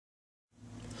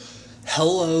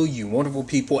Hello, you wonderful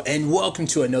people, and welcome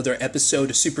to another episode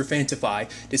of Super-Fanta-Fi.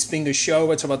 This being a show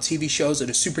where I talk about TV shows of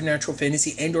the supernatural,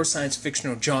 fantasy, and or science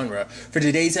fictional genre. For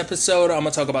today's episode, I'm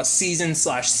going to talk about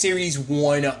season/series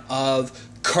 1 of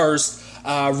Cursed.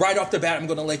 Right off the bat, I'm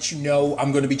going to let you know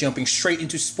I'm going to be jumping straight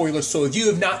into spoilers. So if you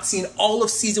have not seen all of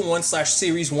season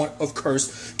 1/series 1 of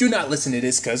Cursed, do not listen to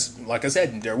this because, like I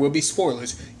said, there will be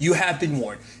spoilers. You have been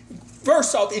warned.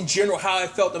 First off, in general, how I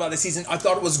felt about the season, I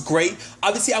thought it was great.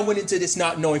 Obviously, I went into this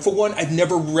not knowing. For one, I've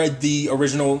never read the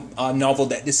original novel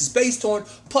that this is based on.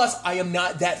 Plus, I am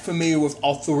not that familiar with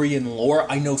Arthurian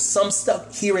lore. I know some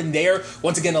stuff here and there.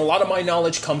 Once again, a lot of my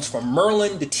knowledge comes from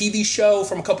Merlin, the TV show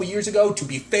from a couple years ago. To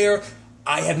be fair,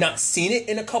 I have not seen it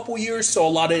in a couple years, so a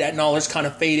lot of that knowledge kind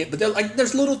of faded. But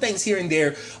there's little things here and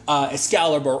there,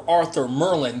 Excalibur, Arthur,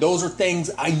 Merlin. Those are things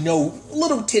I know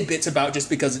little tidbits about just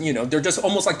because, they're just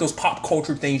almost like those pop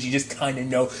culture things you just kind of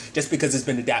know just because it's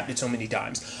been adapted so many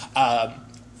times. I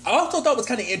also thought it was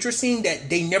kind of interesting that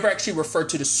they never actually referred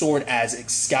to the sword as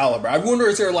Excalibur. I wonder,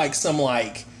 is there some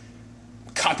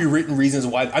copywritten reasons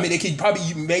why? I mean, they could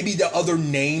probably, maybe the other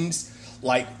names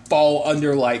fall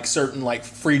under certain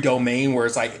free domain where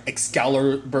it's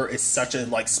Excalibur is such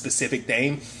a specific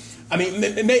name. I mean,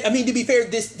 to be fair,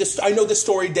 this I know the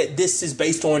story that this is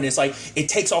based on is it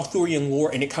takes Arthurian lore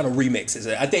and it kind of remixes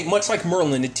it. I think much like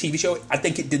Merlin, the TV show, I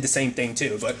think it did the same thing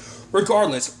too. But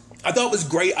regardless, I thought it was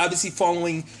great, obviously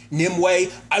following Nimue.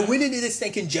 I went into this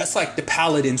thinking just the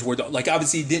Paladins were,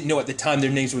 obviously didn't know at the time their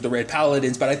names were the Red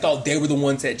Paladins, but I thought they were the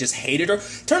ones that just hated her.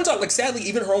 Turns out, sadly,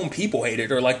 even her own people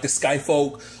hated her. The Sky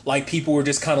Folk, people were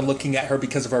just kind of looking at her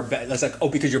because of her,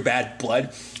 because you're bad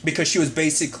blood. Because she was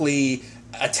basically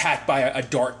attacked by a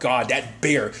dark god, that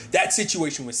bear. That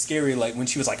situation was scary, when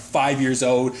she was 5 years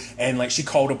old, and she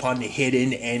called upon the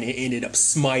hidden, and it ended up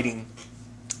smiting.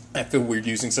 I feel weird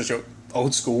using such a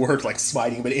old school word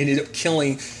smiting, but it ended up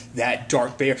killing that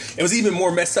dark bear. It was even more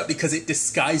messed up because it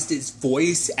disguised its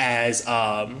voice as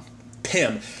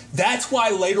Pym. That's why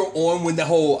later on when the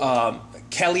whole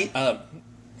Kelly,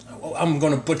 I'm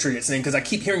going to butcher its name because I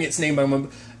keep hearing its name,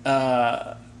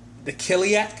 the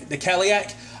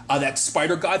Kaliak, that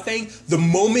spider god thing. The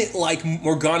moment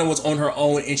Morgana was on her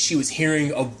own and she was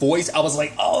hearing a voice, I was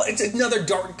like, oh, it's another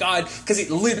dark god, because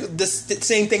the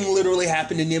same thing literally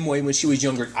happened to Nimue when she was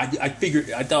younger. I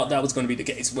thought that was going to be the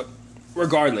case, but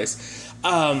regardless,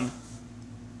 I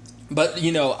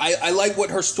like what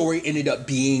her story ended up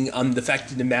being. The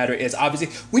fact of the matter is, obviously,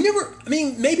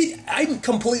 maybe I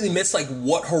completely missed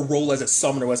what her role as a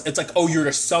summoner was. It's oh, you're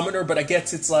a summoner, but I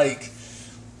guess it's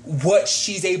what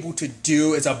she's able to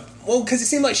do is because it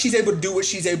seemed like she's able to do what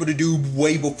she's able to do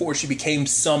way before she became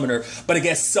summoner. But I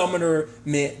guess summoner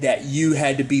meant that you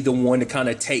had to be the one to kind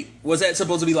of take. Was that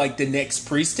supposed to be the next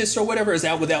priestess or whatever? Is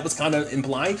that what that was kind of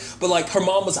implying? But her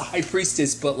mom was a high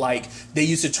priestess, but they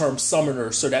used the term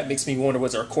summoner, so that makes me wonder,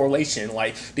 was there a correlation?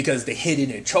 Because the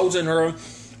hidden had chosen her.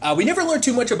 We never learned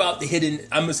too much about the hidden.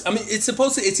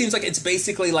 It seems like it's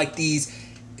basically these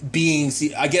beings,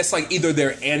 I guess either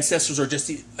their ancestors or just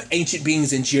the ancient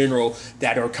beings in general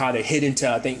that are kind of hidden to,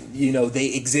 I think,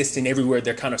 they exist in everywhere.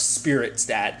 They're kind of spirits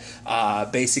that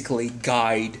basically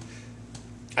guide,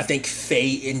 I think, Fae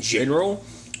in general,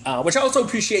 which I also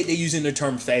appreciate they using the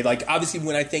term Fae. Obviously,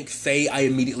 when I think Fae, I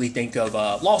immediately think of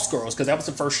Lost Girls, because that was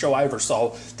the first show I ever saw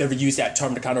that ever used that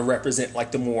term to kind of represent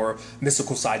the more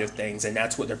mystical side of things, and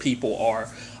that's what their people are.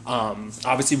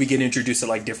 Obviously, we get introduced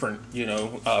to different,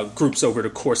 groups over the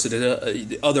course of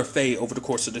the other Fae over the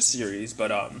course of the series,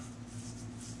 but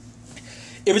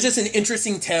it was just an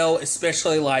interesting tale,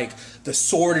 especially the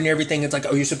sword and everything. It's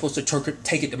oh, you're supposed to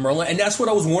take it to Merlin, and that's what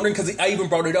I was wondering, because I even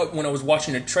brought it up when I was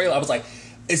watching the trailer. I was like,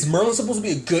 is Merlin supposed to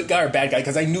be a good guy or bad guy?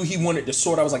 Because I knew he wanted the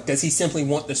sword. I was like, does he simply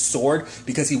want the sword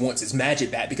because he wants his magic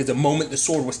back? Because the moment the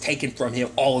sword was taken from him,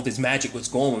 all of his magic was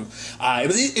gone. It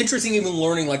was interesting even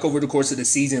learning over the course of the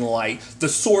season, the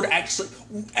sword actually,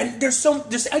 and there's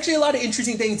actually a lot of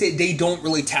interesting things that they don't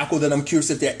really tackle that I'm curious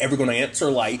if they're ever going to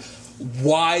answer,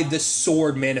 why the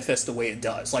sword manifests the way it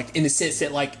does. In the sense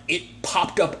that it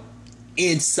popped up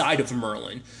inside of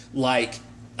Merlin.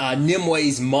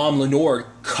 Nimue's mom Lenore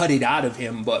cut it out of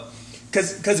him, but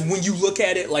because when you look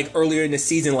at it earlier in the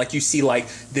season, you see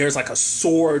there's a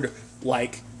sword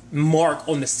mark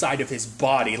on the side of his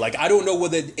body. I don't know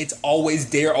whether it's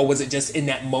always there or was it just in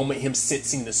that moment him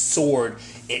sensing the sword,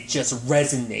 it just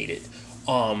resonated.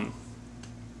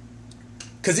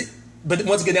 But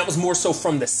once again, that was more so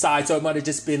from the side, so it might have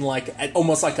just been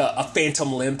almost a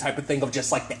phantom limb type of thing of just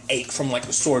the ache from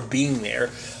the sword being there.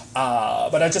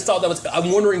 But I just thought that was,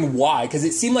 I'm wondering why, because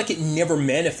it seemed like it never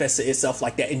manifested itself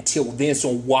like that until then.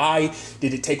 So why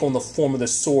did it take on the form of the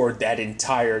sword that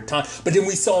entire time? But then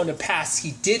we saw in the past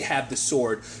he did have the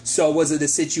sword. So was it a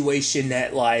situation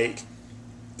that like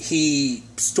he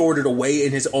stored it away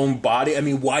in his own body? I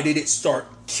mean, why did it start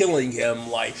killing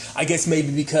him? Like, I guess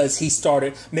maybe because he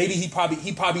started, maybe he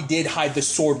probably did hide the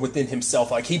sword within himself.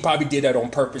 Like, he probably did that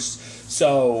on purpose.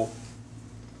 So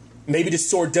maybe the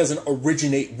sword doesn't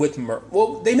originate with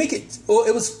well, they make it, well,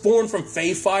 it was born from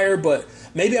Fae Fire, but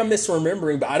maybe I'm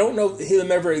misremembering, but I don't know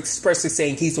him ever expressly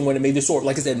saying he's the one that made the sword.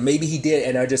 Like I said, maybe he did,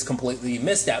 and I just completely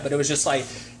missed that, but it was just like,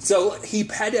 so he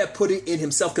had to put it in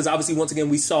himself, because obviously, once again,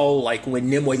 we saw, like, when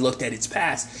Nimue looked at its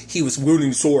past, he was wielding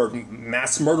the sword,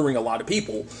 mass murdering a lot of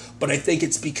people, but I think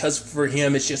it's because for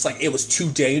him, it's just like, it was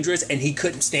too dangerous, and he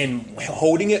couldn't stand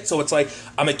holding it, so it's like,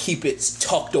 I'm gonna keep it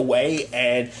tucked away,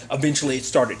 and eventually it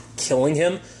started killing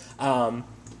him.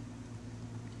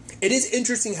 It is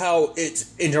interesting how it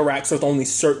interacts with only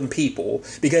certain people,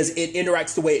 because it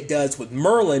interacts the way it does with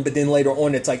Merlin, but then later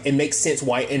on it's like, it makes sense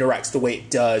why it interacts the way it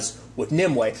does with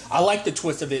Nimue. I like the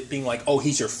twist of it being like, oh,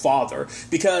 he's your father,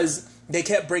 because they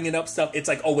kept bringing up stuff. It's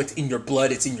like, oh, it's in your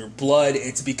blood. It's in your blood.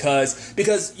 It's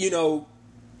because, you know,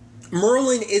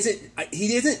 Merlin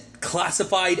isn't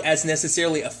classified as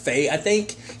necessarily a Fae. I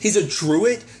think he's a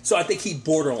druid, so I think he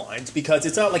borderlines, because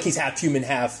it's not like he's half human,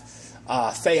 half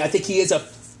Fae. I think he is a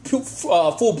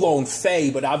full-blown Fae,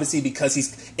 but obviously because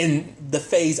he's in the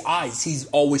Fae's eyes, he's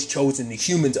always chosen the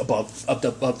humans above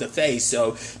the Fae,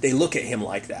 so they look at him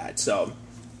like that. So,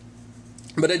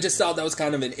 but I just thought that was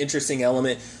kind of an interesting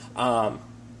element.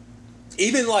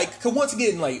 Even like, cause once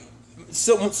again, like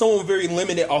someone with very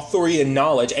limited Arthurian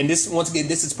knowledge, and this, once again,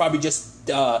 this is probably just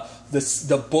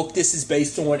the book this is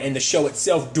based on, and the show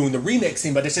itself doing the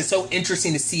remixing, but it's just so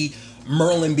interesting to see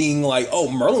Merlin being like, oh,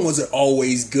 Merlin wasn't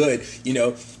always good, you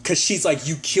know, because she's like,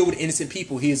 you killed innocent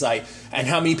people. He's like, and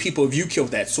how many people have you killed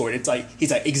with that sword? It's like,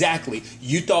 he's like, exactly.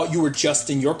 You thought you were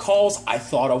just in your cause. I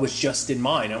thought I was just in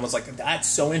mine. And I was like, that's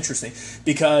so interesting,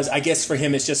 because I guess for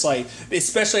him, it's just like,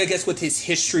 especially I guess with his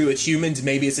history with humans,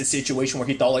 maybe it's a situation where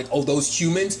he thought like, oh, those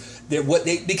humans, they're what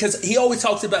they, because he always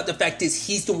talks about the fact is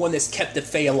he's the one that's kept the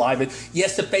Fae alive. And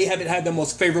yes, the Fae haven't had the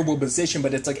most favorable position,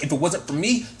 but it's like, if it wasn't for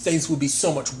me, things would be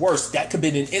so much worse. That could be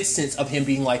an instance of him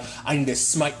being like, I need to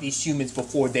smite these humans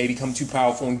before they become too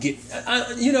powerful and get,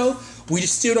 you know, we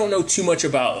just still don't know too much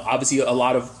about, obviously, a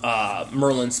lot of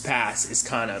Merlin's past is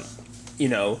kind of, you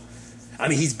know, I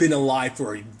mean, he's been alive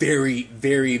for a very,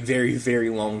 very, very, very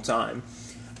long time.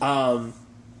 But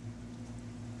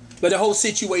the whole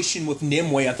situation with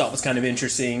Nimue, I thought was kind of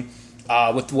interesting.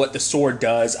 With what the sword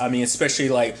does. I mean, especially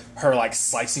like her like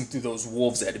slicing through those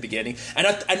wolves at the beginning. And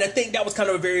I think that was kind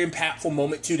of a very impactful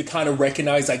moment too, to kind of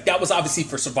recognize like that was obviously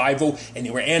for survival and they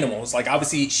were animals. Like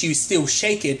obviously she was still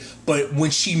shaken, but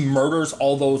when she murders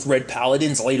all those red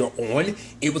paladins later on,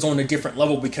 it was on a different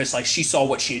level, because like she saw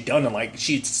what she had done and like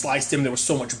she had sliced them. There was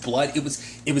so much blood. It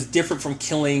was different from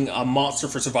killing a monster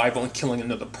for survival and killing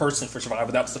another person for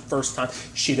survival. That was the first time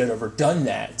she'd ever done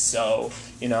that. So,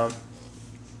 you know,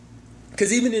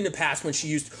 because even in the past when she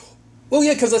used, well,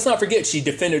 yeah, because let's not forget, she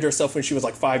defended herself when she was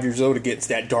like 5 years old against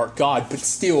that dark god, but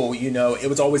still, you know, it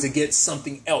was always against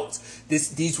something else.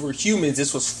 These were humans.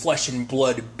 This was flesh and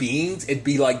blood beings. It'd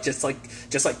be like just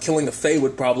like killing a Fae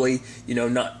would probably, you know,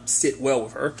 not sit well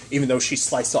with her, even though she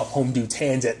sliced off Home Dude's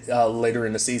hands later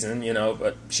in the season, you know,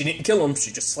 but she didn't kill him.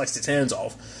 She just sliced his hands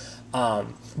off.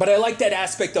 But I like that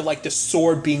aspect of like the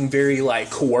sword being very like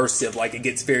coercive, like it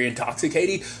gets very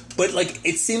intoxicating. But like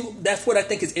it seems, that's what I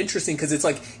think is interesting, because it's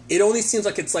like it only seems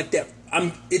like it's like that.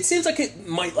 It seems like it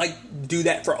might like do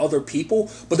that for other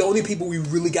people, but the only people we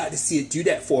really got to see it do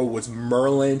that for was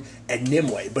Merlin and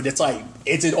Nimue. But it's like,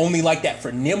 is it only like that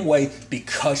for Nimue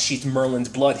because she's Merlin's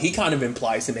blood? He kind of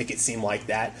implies to make it seem like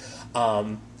that.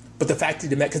 But the fact of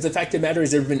the matter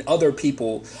is there have been other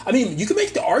people. I mean, you can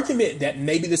make the argument that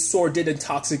maybe the sword did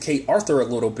intoxicate Arthur a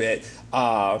little bit.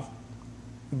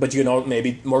 But, you know,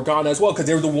 maybe Morgana as well, because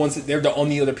they're the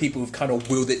only other people who've kind of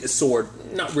wielded the sword.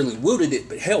 Not really wielded it,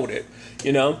 but held it,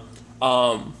 you know.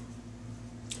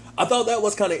 I thought that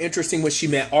was kind of interesting when she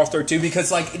met Arthur, too,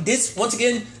 because, like, this, once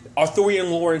again, Arthurian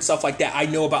lore and stuff like that, I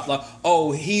know about, like,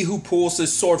 oh, he who pulls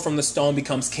his sword from the stone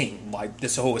becomes king. Like,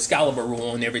 this whole Excalibur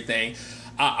rule and everything.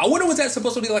 I wonder, was that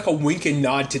supposed to be like a wink and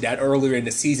nod to that earlier in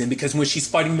the season? Because when she's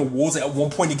fighting the wolves, at one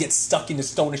point it gets stuck in the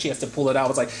stone and she has to pull it out. I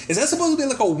was like, is that supposed to be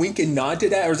like a wink and nod to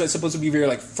that? Or is that supposed to be very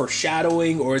like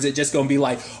foreshadowing? Or is it just going to be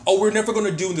like, oh, we're never going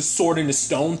to do the sword in the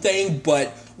stone thing,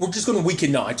 but we're just going to wink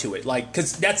and nod to it? Like,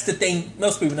 because that's the thing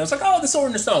most people know. It's like, oh, the sword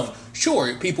in the stone.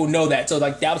 Sure, people know that. So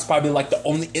like that was probably like the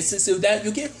only instance of that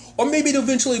you get. Or maybe it'll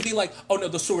eventually be like, oh no,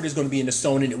 the sword is going to be in the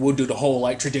stone, and it will do the whole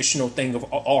like traditional thing of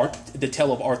art, the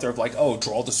tale of Arthur of like, oh,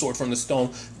 draw the sword from the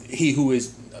stone, he who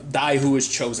is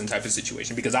chosen type of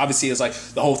situation. Because obviously it's like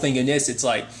the whole thing in this, it's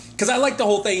like, because I like the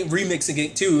whole thing remixing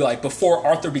it too, like before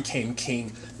Arthur became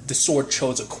king, the sword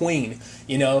chose a queen,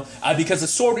 you know, because the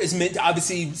sword is meant to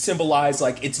obviously symbolize,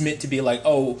 like it's meant to be like,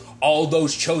 oh, all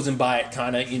those chosen by it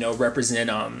kind of, you know, represent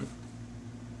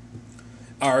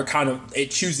are kind of, it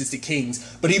chooses the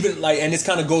kings. But even like, and this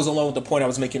kind of goes along with the point I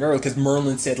was making earlier, because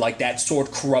Merlin said like that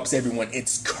sword corrupts everyone,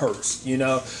 it's cursed, you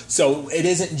know. So it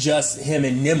isn't just him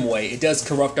and Nimue, it does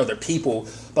corrupt other people.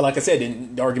 But like I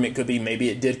said, the argument could be maybe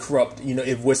it did corrupt, you know,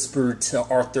 it whispered to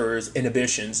Arthur's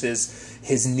inhibitions,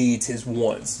 his needs, his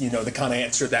wants, you know, to kind of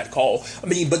answer that call. I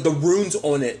mean, but the runes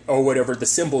on it, or whatever, the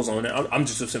symbols on it, I'm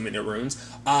just assuming they're runes.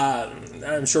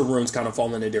 I'm sure runes kind of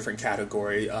fall in a different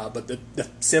category, but the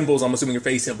symbols, I'm assuming, are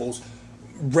face symbols,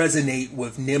 resonate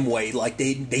with Nimue. Like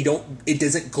they don't, it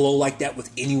doesn't glow like that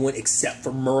with anyone except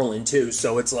for Merlin too.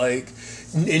 So it's like,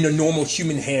 in a normal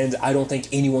human hand, I don't think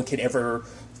anyone could ever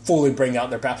fully bring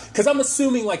out their power, because I'm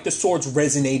assuming like the sword's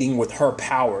resonating with her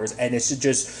powers, and it's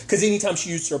just because anytime she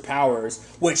uses her powers,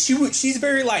 which she's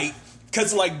very like,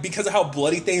 because of how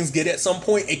bloody things get at some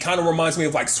point, it kind of reminds me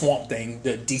of like Swamp Thing,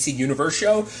 the DC Universe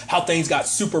show, how things got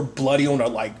super bloody on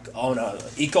a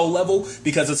eco level,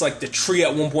 because it's like the tree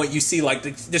at one point, you see like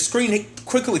the screen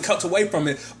quickly cuts away from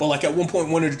it, but like at one point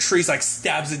one of the trees like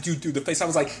stabs a dude through the face. I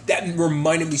was like, that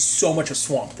reminded me so much of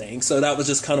Swamp Thing, so that was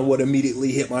just kind of what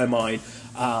immediately hit my mind.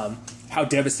 How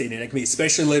devastating it can be,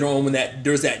 especially later on when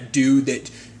there's that dude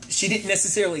that she didn't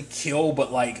necessarily kill,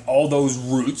 but like all those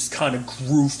roots kind of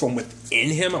grew from within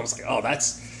him. I was like, oh,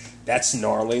 that's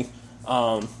gnarly.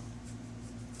 But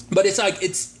it's like,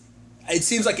 it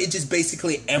seems like it just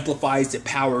basically amplifies the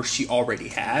power she already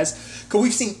has. Because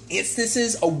we've seen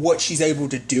instances of what she's able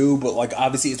to do, but like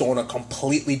obviously it's on a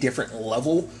completely different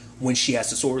level when she has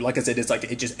the sword. Like I said, it's like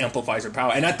it just amplifies her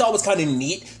power. And I thought it was kind of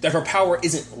neat that her power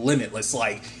isn't limitless.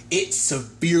 Like, it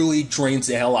severely drains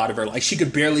the hell out of her. Like, she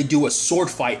could barely do a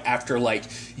sword fight after like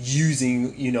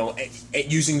using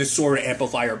the sword to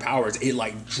amplify her powers. It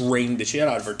like drained the shit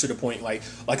out of her, to the point like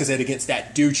I said, against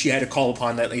that dude, she had to call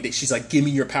upon that lady. She's like, give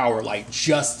me your power, like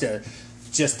just to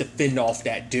fend off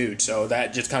that dude. So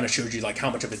that just kind of shows you like how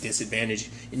much of a disadvantage,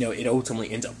 you know, it ultimately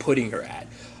ends up putting her at.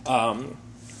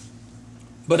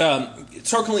 But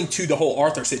circling to the whole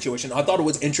Arthur situation, I thought it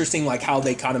was interesting like how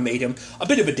they kind of made him a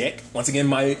bit of a dick. Once again,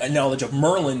 my knowledge of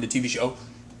Merlin, the TV show,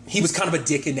 he was kind of a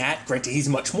dick in that. Granted, he's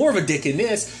much more of a dick in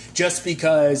this, just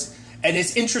because, and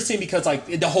it's interesting because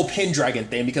like the whole Pendragon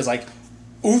thing, because like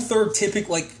Uther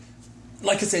typically,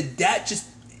 like I said, that just,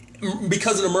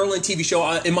 because of the Merlin TV show,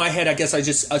 in my head, I guess I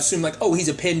just assumed like, oh, he's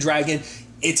a Pendragon,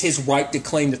 it's his right to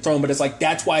claim the throne. But it's like,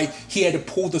 that's why he had to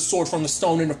pull the sword from the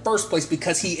stone in the first place,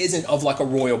 because he isn't of like a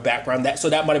royal background. So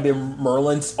that might have been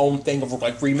Merlin's own thing of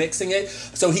like remixing it.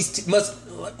 So he must,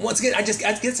 once again, I guess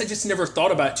I just never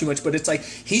thought about it too much, but it's like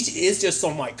he is just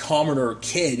some like commoner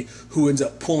kid who ends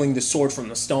up pulling the sword from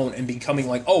the stone and becoming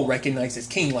like, oh, recognized as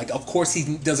king. Like, of course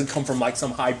he doesn't come from like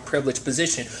some high privileged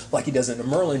position like he does in the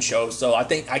Merlin show. So I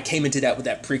think I came into that with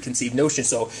that preconceived notion.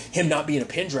 So him not being a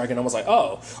Pendragon, I was like,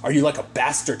 oh, are you like a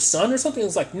bastard son or something?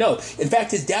 It's like, no. In fact,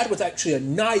 his dad was actually a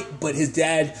knight, but his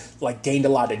dad like gained a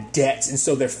lot of debts, and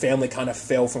so their family kind of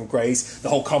fell from grace. The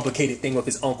whole complicated thing with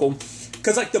his uncle.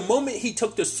 Because, like, the moment he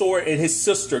took the sword, and his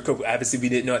sister, obviously we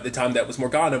didn't know at the time that was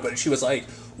Morgana, but she was like,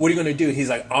 what are you going to do? He's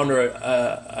like, honor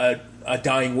a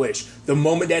dying wish. The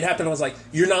moment that happened, I was like,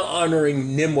 you're not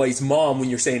honoring Nimue's mom when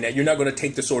you're saying that. You're not going to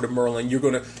take the sword of Merlin. You're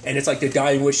going to, and it's like the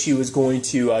dying wish he was going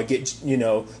to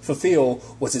fulfill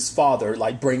was his father,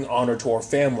 like, bring honor to our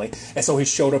family. And so he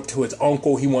showed up to his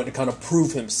uncle. He wanted to kind of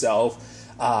prove himself.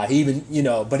 He even,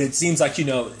 but it seems like,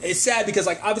 it's sad because,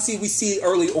 like, obviously we see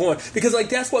early on, because, like,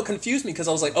 that's what confused me, because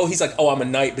I was like, oh, he's like, oh, I'm a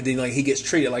knight, but then, like, he gets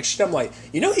treated like shit. I'm like,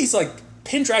 he's, like,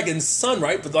 Pendragon's son,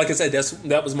 right? But, like I said,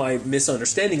 that was my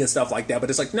misunderstanding and stuff like that,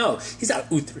 but it's like, no, he's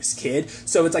not Uther's kid.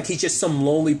 So it's like he's just some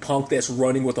lonely punk that's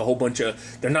running with a whole bunch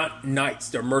of, they're not knights,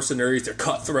 they're mercenaries, they're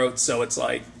cutthroats, so it's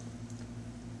like,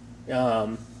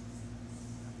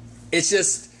 it's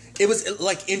just, it was,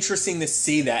 like, interesting to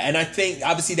see that. And I think,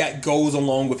 obviously, that goes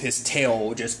along with his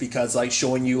tale, just because, like,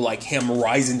 showing you, like, him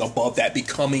rising above that,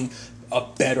 becoming a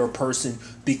better person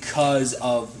because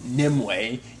of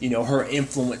Nimue. You know, her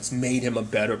influence made him a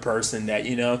better person. That,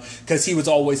 you know, because he was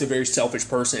always a very selfish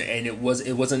person, and it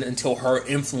wasn't until her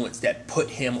influence that put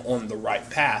him on the right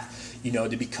path, you know,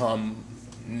 to become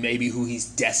maybe who he's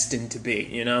destined to be,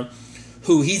 you know,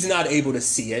 who he's not able to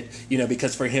see it, you know,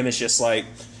 because for him it's just like,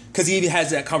 because he even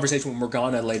has that conversation with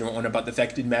Morgana later on about the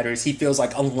fact it matters. He feels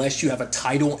like unless you have a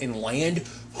title in land,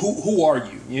 who are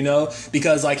you? You know,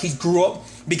 because like he grew up,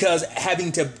 because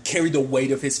having to carry the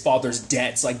weight of his father's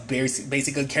debts, like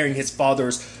basically carrying his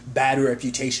father's bad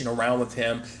reputation around with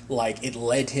him, like it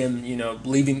led him, you know,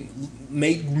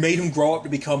 made him grow up to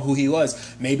become who he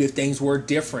was. Maybe if things were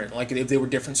different, like if there were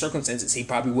different circumstances, he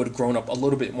probably would have grown up a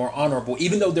little bit more honorable.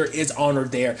 Even though there is honor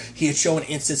there, he had shown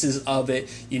instances of it,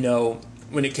 you know,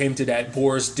 when it came to that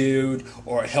Boris dude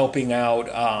or helping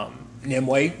out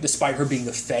Nimue, despite her being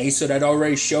a fae. So that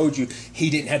already showed you he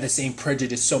didn't have the same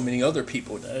prejudice so many other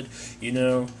people did, you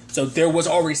know. So there was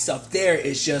already stuff there.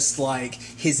 It's just like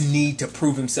his need to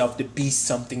prove himself, to be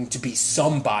something, to be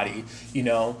somebody, you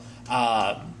know.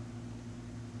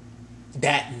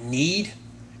 That need,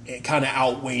 it kind of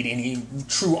outweighed any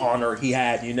true honor he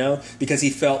had, you know, because he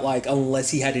felt like unless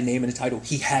he had a name and a title,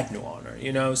 he had no honor,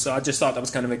 you know. So I just thought that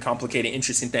was kind of a complicated,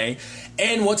 interesting thing.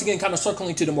 And once again, kind of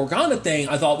circling to the Morgana thing,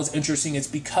 I thought was interesting is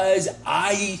because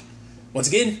once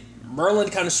again, Merlin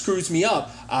kind of screws me up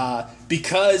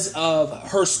because of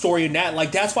her story in that.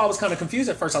 Like, that's why I was kind of confused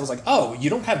at first. I was like, oh, you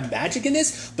don't have magic in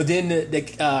this? But then the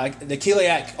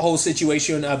Kiliak whole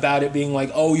situation about it being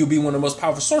like, oh, you'll be one of the most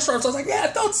powerful sorcerers. I was like, yeah, I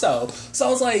thought so. So I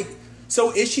was like,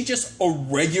 so is she just a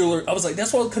regular? I was like,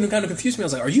 that's what kind of confused me. I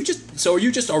was like, are you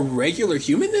just a regular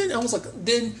human then? I was like,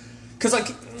 then, because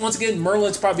like, once again,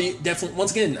 Merlin's probably definitely,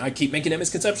 once again, I keep making that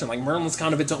misconception, like Merlin's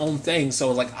kind of its own thing.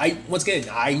 So like,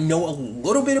 I know a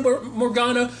little bit about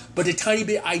Morgana, but the tiny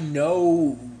bit I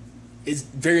know is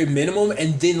very minimum.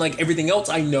 And then like everything else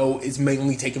I know is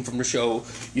mainly taken from the show,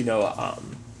 you know,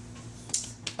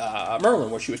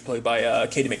 Merlin, where she was played by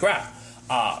Katie McGrath.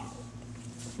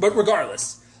 But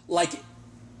regardless, like,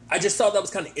 I just thought that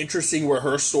was kind of interesting where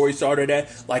her story started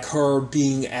at, like her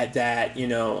being at that, you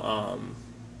know,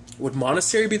 would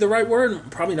monastery be the right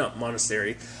word? Probably not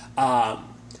monastery.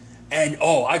 And,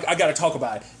 oh, I got to talk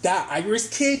about it. That Iris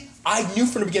kid, I knew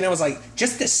from the beginning, I was like,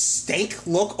 just the stank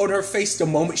look on her face the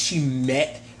moment she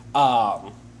met,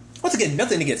 once again,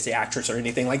 nothing against the actress or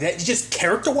anything like that. Just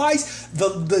character-wise,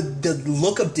 the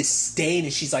look of disdain,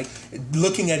 and she's like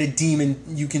looking at a demon.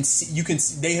 You can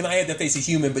see, they might have the face of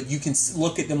human, but you can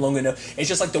look at them long enough. It's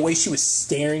just like the way she was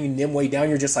staring Nimue down.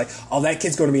 You're just like, oh, that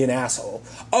kid's going to be an asshole.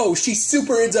 Oh, she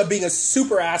ends up being a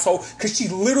super asshole because she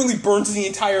literally burns the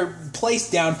entire place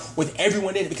down with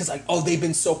everyone in it because like, oh, they've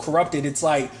been so corrupted. It's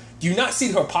like, do you not see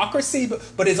the hypocrisy?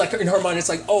 But it's like in her mind, it's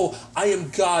like, oh, I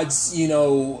am God's, you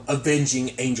know,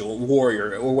 avenging angel,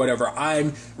 warrior, or whatever.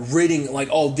 I'm ridding, like,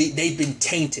 oh, they've been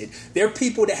tainted. They're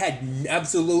people that had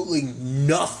absolutely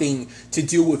nothing to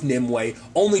do with Nimue.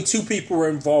 Only 2 people were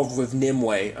involved with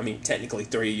Nimue. I mean, technically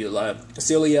 3.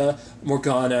 Celia,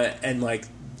 Morgana, and like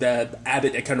the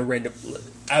abbot that kind of ran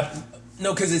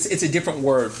no, because it's a different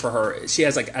word for her. She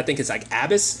has like, I think it's like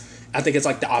abbess. I think it's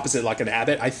like the opposite, like an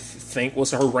abbot, I think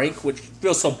was her rank, which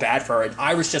feels so bad for her. And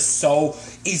Iris just so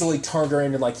easily turned her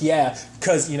into like, yeah,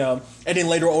 because, you know, and then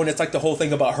later on, it's like the whole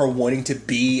thing about her wanting to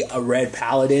be a red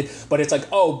paladin. But it's like,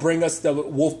 oh, bring us the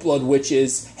Wolfblood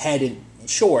Witch's head and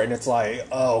sure. And it's like,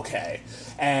 oh, okay.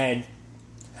 And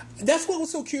that's what was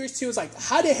so curious too, is like,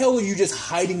 how the hell are you just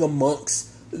hiding amongst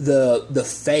the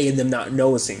Fae and them not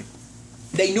noticing?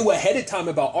 They knew ahead of time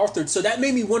about Arthur. So that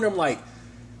made me wonder, I'm like,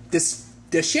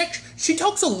 she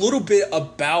talks a little bit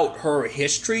about her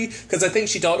history, because I think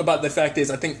she talked about the fact is,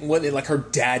 I think like her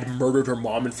dad murdered her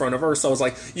mom in front of her. So I was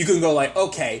like, you can go like,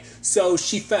 okay, so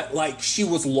she felt like she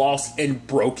was lost and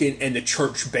broken, and the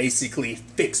church basically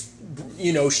fixed,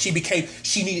 you know, she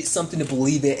needed something to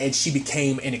believe in, and she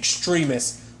became an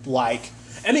extremist. Like,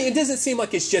 I mean, it doesn't seem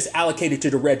like it's just allocated to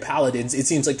the Red Paladins. It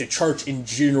seems like the church in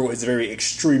general is very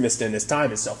extremist in this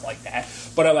time and stuff like that.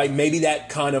 But I like, maybe that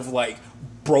kind of like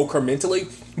broke her mentally.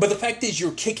 But the fact is,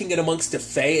 you're kicking it amongst the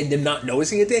Fae and them not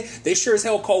noticing it. They sure as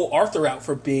hell call Arthur out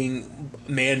for being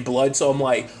man blood. So I'm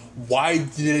like, why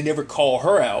did they never call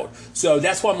her out? So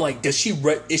that's why I'm like, is she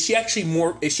actually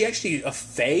a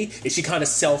Fae? Is she kind of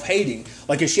self-hating?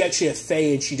 Like, is she actually a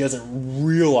Fae and she doesn't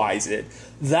realize it?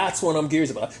 That's what I'm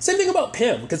curious about. Same thing about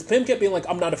Pym, because Pym kept being like,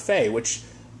 I'm not a Fae, which...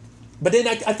 But then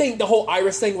I think the whole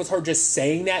Iris thing was her just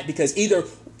saying that because either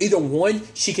one,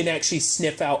 she can actually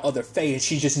sniff out other Fae and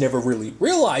she just never really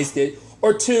realized it,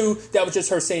 or 2, that was just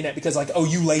her saying that because like, oh,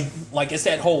 you lay, like, it's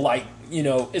that whole like,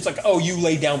 it's like, oh, you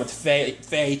lay down with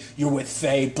Faye, you're with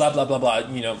Faye, blah, blah, blah, blah,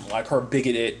 like her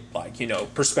bigoted, like,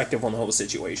 perspective on the whole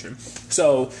situation.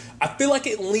 So I feel like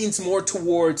it leans more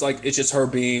towards, like, it's just her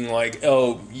being like,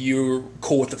 oh, you're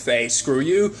cool with the Faye, screw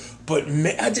you. But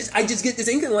man, I just get this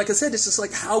inkling, like I said, it's just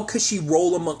like, how could she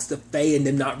roll amongst the Faye and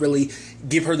then not really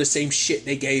give her the same shit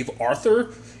they gave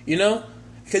Arthur,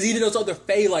 Because even those other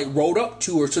Fae, like, rolled up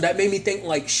to her, so that made me think,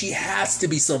 like, she has to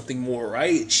be something more,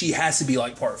 right? She has to be,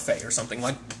 like, part Fae or something,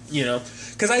 like,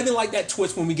 Because I even like that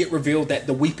twist when we get revealed that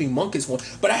the Weeping Monk is one.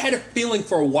 But I had a feeling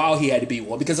for a while he had to be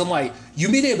one, because I'm like,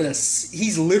 you've been able to,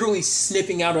 he's literally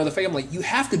sniffing out other Fae. I'm like, you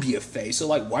have to be a Fae, so,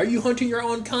 like, why are you hunting your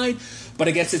own kind? But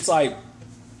I guess it's like,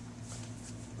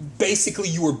 basically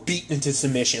you were beaten into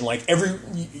submission. Like,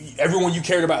 everyone you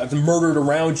cared about was murdered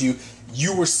around you.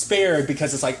 You were spared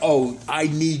because it's like, oh, I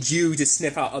need you to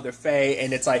sniff out other Fae.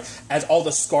 And it's like, as all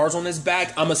the scars on his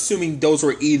back, I'm assuming those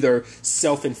were either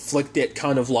self-inflicted,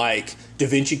 kind of like Da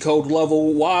Vinci Code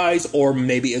level wise, or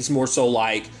maybe it's more so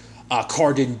like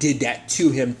Cardin did that to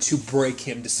him to break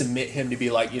him, to submit him, to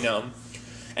be like,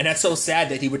 And that's so sad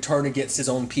that he would turn against his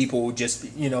own people, just,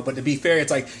 but to be fair,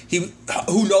 it's like,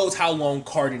 who knows how long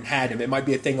Cardin had him. It might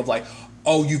be a thing of like,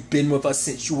 oh, you've been with us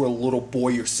since you were a little boy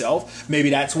yourself.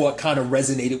 Maybe that's what kind of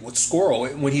resonated with Squirrel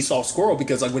when he saw Squirrel,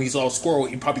 because like when he saw Squirrel,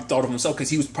 he probably thought of himself, because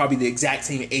he was probably the exact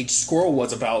same age Squirrel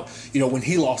was about, when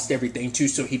he lost everything too,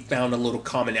 so he found a little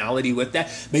commonality with that.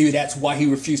 Maybe that's why he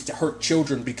refused to hurt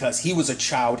children, because he was a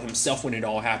child himself when it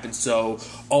all happened. So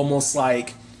almost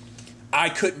like, I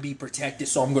couldn't be protected,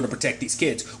 so I'm going to protect these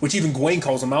kids, which even Gwen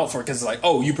calls him out for, because it's like,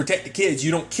 oh, you protect the kids, you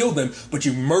don't kill them, but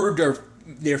you murdered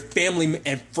their family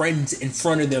and friends in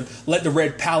front of them, let the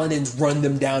Red Paladins run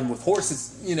them down with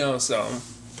horses, so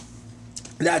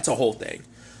that's a whole thing.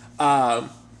 I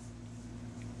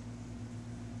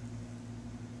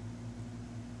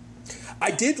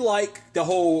did like the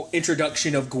whole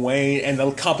introduction of Gawain and the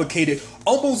complicated,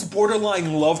 almost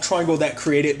borderline love triangle that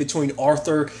created between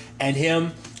Arthur and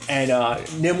him and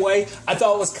Nimue. I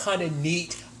thought it was kind of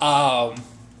neat.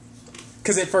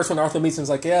 Because at first when Arthur meets him,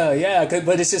 it's like, yeah,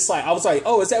 but it's just like, I was like,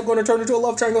 oh, is that going to turn into a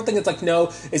love triangle thing? It's like,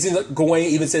 no. It seems like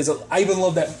Gawain even says, I even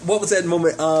love that, what was that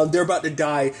moment? They're about to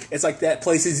die. It's like that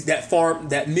place is, that farm,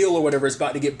 that mill or whatever is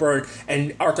about to get burned.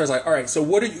 And Arthur's like, all right, so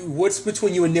what's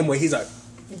between you and Nimue? He's like,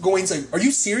 Gawain's like, are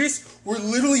you serious? We're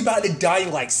literally about to die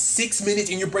in like 6 minutes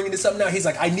and you're bringing this up now? He's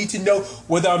like, I need to know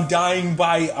whether I'm dying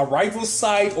by a rival's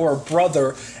side or a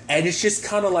brother. And it's just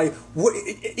kind of like,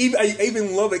 I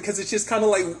even love it, because it's just kind of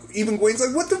like, even Gawain's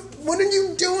like, what are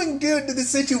you doing, dude, to the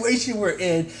situation we're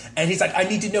in? And he's like, I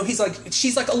need to know. He's like,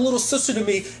 she's like a little sister to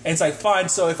me. And it's like, fine,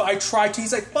 so if I try to,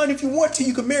 he's like, fine, if you want to,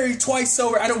 you can marry twice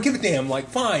over. I don't give a damn. Like,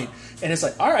 fine. And it's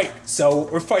like, all right, so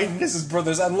we're fighting this as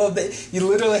brothers. I love that you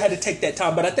literally had to take that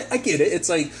time. But I get it. It's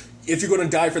like, if you're going to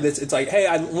die for this, it's like, hey,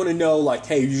 I want to know, like,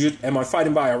 hey, am I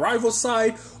fighting by a rival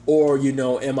side? Or,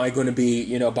 am I going to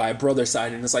be, by a brother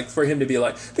side? And it's like, for him to be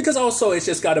like, because also it's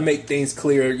just got to make things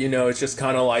clear, it's just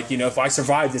kind of like, if I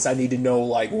survive this, I need to know,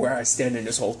 like, where I stand in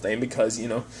this whole thing. Because,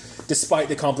 despite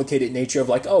the complicated nature of,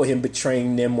 like, oh, him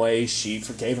betraying Nimue, she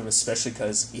forgave him, especially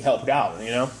because he helped out,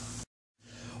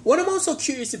 What I'm also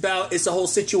curious about is the whole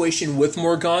situation with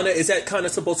Morgana. Is that kind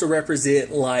of supposed to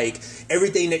represent, like,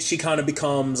 everything that she kind of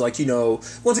becomes, like,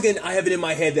 once again, I have it in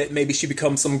my head that maybe she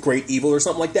becomes some great evil or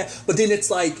something like that. But then it's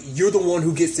like, you're the one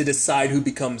who gets to decide who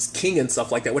becomes king and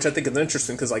stuff like that, which I think is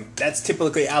interesting, because, like, that's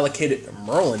typically allocated to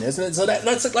Merlin, isn't it? So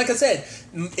that's, like I said,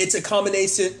 it's a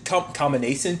combination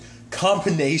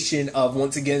of,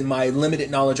 once again, my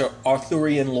limited knowledge of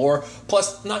Arthurian lore,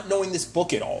 plus not knowing this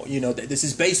book at all, that this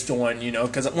is based on,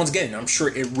 because once again, I'm sure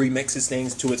it remixes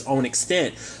things to its own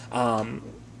extent.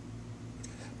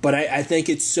 But I think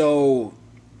it's so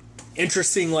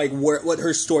interesting, like, what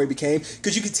her story became,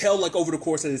 because you could tell, like, over the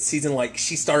course of the season, like,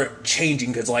 she started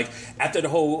changing, because, like, after the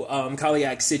whole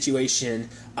Kaliak situation,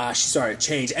 she started to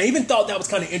change. I even thought that was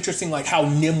kind of interesting, like, how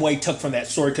Nimue took from that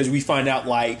story, because we find out,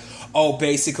 like, oh,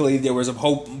 basically, there was a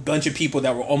whole bunch of people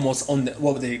that were almost on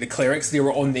the clerics, they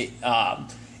were on the,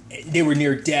 they were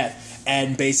near death,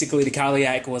 and basically the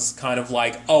Kaliak was kind of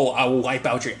like, oh, I will wipe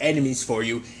out your enemies for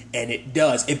you, and it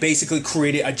does. It basically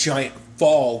created a giant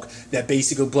fog that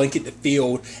basically blanketed the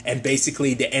field, and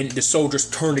basically the soldiers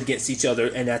turned against each other,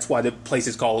 and that's why the place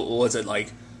is called, was it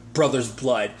like Brothers'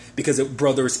 Blood, because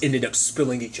brothers ended up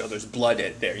spilling each other's blood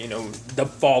there. The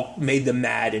fog made them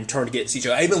mad and turned against each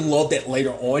other. I even love that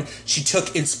later on she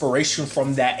took inspiration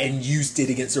from that and used it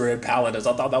against the Red Paladins.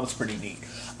 I thought that was pretty neat.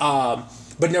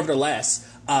 But nevertheless,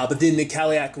 but then the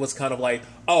Kaliak was kind of like,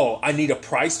 oh, I need a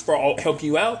price for helping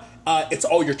you out. It's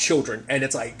all your children. And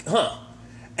it's like, huh.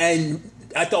 And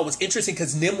I thought was interesting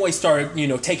because Nimue started,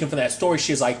 taking from that story.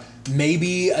 She was like,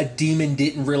 maybe a demon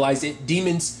didn't realize it.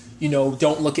 Demons,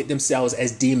 don't look at themselves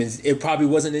as demons. It probably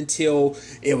wasn't until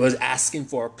it was asking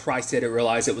for a price that it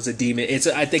realized it was a demon.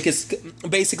 I think it's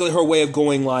basically her way of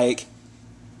going like,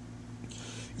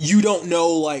 you don't know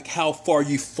like how far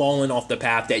you've fallen off the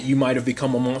path that you might have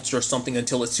become a monster or something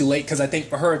until it's too late. Because I think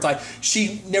for her, it's like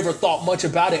she never thought much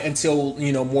about it until,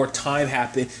 more time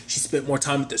happened. She spent more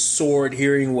time with the sword,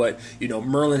 hearing what,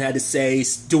 Merlin had to say,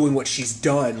 doing what she's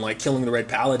done, like killing the Red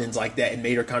Paladins like that, and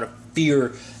made her kind of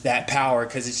fear that power.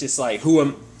 Because it's just like,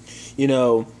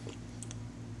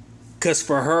 because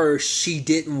for her, she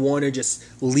didn't want to just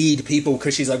lead people,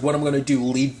 because she's like, what I'm going to do,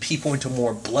 lead people into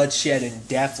more bloodshed and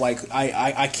death? Like,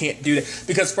 I can't do that.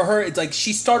 Because for her, it's like,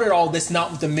 she started all this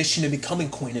not with the mission of becoming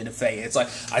Queen of the Fae. It's like,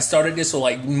 I started this with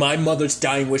like, my mother's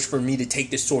dying wish for me to take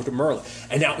this sword to Merlin.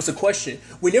 And that was the question.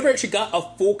 We never actually got a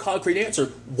full concrete answer.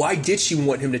 Why did she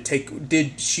want him to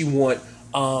did she want,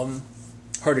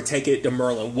 her to take it to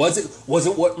Merlin? Was it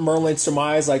what Merlin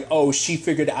surmised? Like, oh, she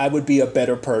figured I would be a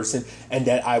better person and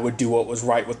that I would do what was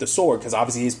right with the sword, because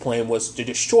obviously his plan was to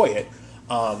destroy it.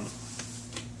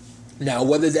 Now,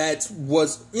 whether that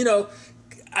was,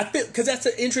 I feel, because that's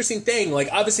an interesting thing. Like,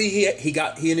 obviously he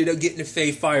ended up getting the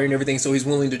Fae fire and everything, so he's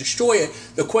willing to destroy it.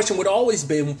 The question would always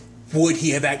been, would he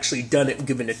have actually done it and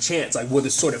given a chance? Like, would the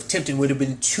sword have tempted? Would have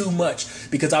been too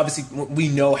much? Because obviously we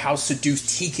know how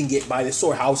seduced he can get by the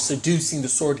sword, how seducing the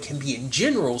sword can be in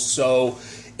general. So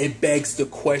it begs the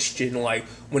question, like,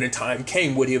 when the time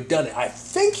came, would he have done it? I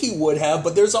think he would have,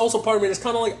 but there's also part of me that's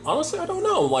kind of like, honestly, I don't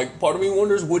know. Like, part of me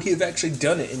wonders, would he have actually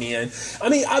done it in the end? I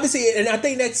mean, obviously, and I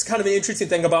think that's kind of an interesting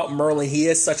thing about Merlin. He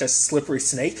is such a slippery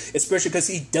snake, especially because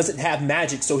he doesn't have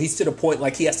magic, so he's to the point,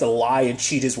 like, he has to lie and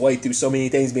cheat his way through so many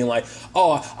things, being like,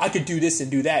 oh, I could do this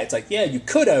and do that. It's like, yeah, you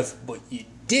could have, but you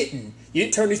didn't. You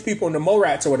didn't turn these people into mole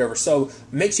rats or whatever, so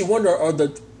it makes you wonder, are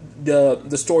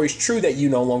the story's true that you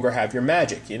no longer have your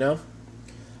magic,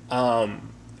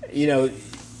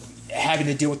 having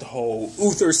to deal with the whole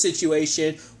Uther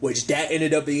situation, which that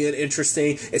ended up being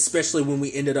interesting, especially when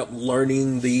we ended up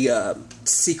learning the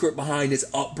secret behind his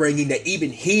upbringing, that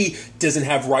even he doesn't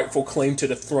have rightful claim to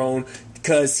the throne,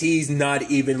 because he's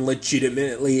not even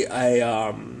legitimately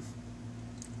a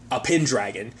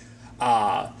Pendragon.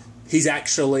 He's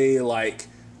actually like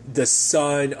the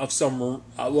son of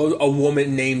a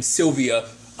woman named Sylvia,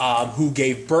 who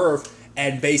gave birth,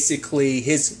 and basically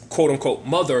his quote-unquote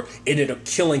mother ended up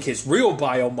killing his real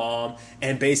bio mom,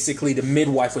 and basically the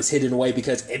midwife was hidden away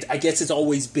because I guess it's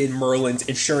always been Merlin's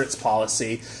insurance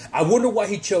policy. I wonder why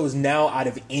he chose now out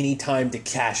of any time to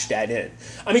cash that in.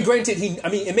 I mean, granted,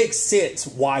 it makes sense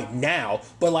why now,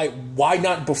 but like, why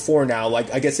not before now?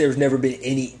 Like, I guess there's never been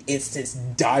any instance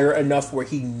dire enough where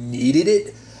he needed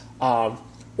it,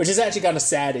 which is actually kind of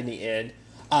sad in the end.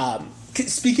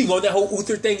 Speaking on that whole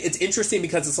Uther thing, it's interesting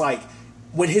because it's like,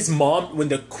 when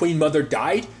the Queen Mother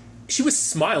died, she was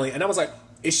smiling, and I was like,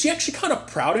 is she actually kind of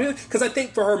proud of him? Because I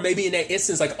think for her, maybe in that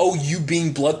instance, like, oh, you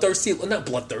being bloodthirsty, well, not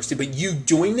bloodthirsty, but you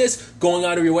doing this, going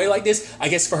out of your way like this, I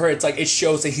guess for her, it's like, it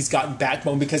shows that he's gotten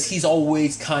backbone, because he's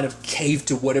always kind of caved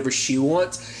to whatever she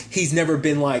wants. He's never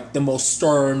been like the most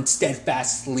stern,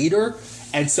 steadfast leader.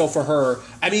 And so for her,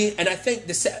 and I think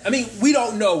we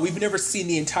don't know. We've never seen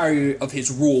the entirety of his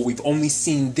rule. We've only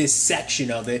seen this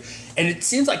section of it. And it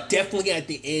seems like definitely at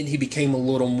the end, he became a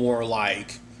little more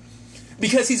like,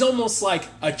 because he's almost like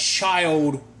a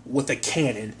child with a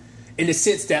cannon, in the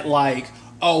sense that like,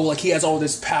 oh, like he has all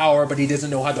this power, but he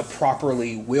doesn't know how to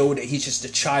properly wield it. He's just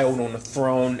a child on the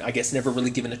throne, I guess never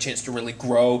really given a chance to really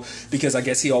grow, because I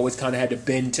guess he always kind of had to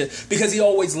bend to, because he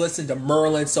always listened to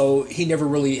Merlin, so he never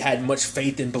really had much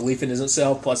faith and belief in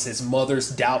himself, plus his mother's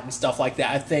doubt and stuff like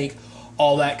that. I think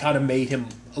all that kind of made him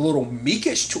a little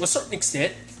meekish to a certain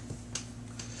extent.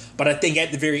 But I think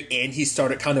at the very end, he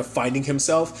started kind of finding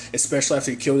himself, especially after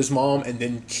he killed his mom and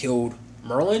then killed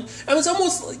Merlin. And it's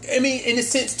almost like, in a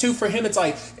sense too, for him, it's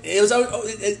like,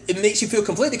 it makes you feel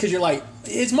completely, because you're like,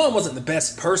 his mom wasn't the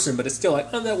best person, but it's still like,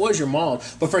 oh, that was your mom.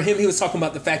 But for him, he was talking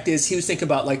about the fact is, he was thinking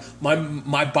about like,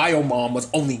 my bio mom was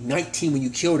only 19 when you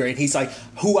killed her, and he's like,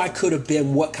 who I could have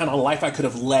been, what kind of life I could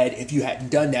have led if you hadn't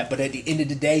done that. But at the end of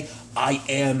the day, I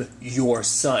am your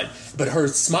son. But her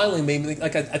smiling made me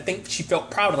like, I think she felt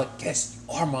proud, like, yes,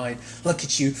 you are mine. Look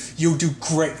at you. You'll do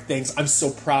great things. I'm so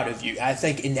proud of you. I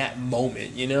think in that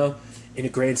moment, in the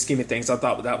grand scheme of things, I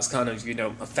thought that was kind of,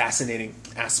 a fascinating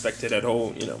aspect to that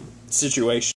whole,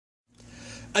 situation.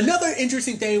 Another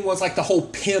interesting thing was like the whole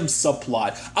Pym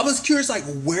subplot. I was curious like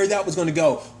where that was going to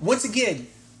go. Once again,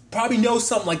 probably knows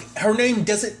something. Like, her name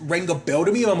doesn't ring a bell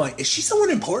to me. I'm like, is she someone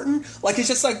important? Like, it's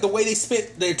just like the way they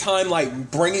spent their time, like,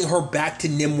 bringing her back to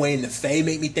Nimue and the Fae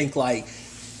made me think, like,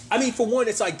 I mean, for one,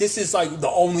 it's like, this is like the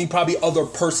only probably other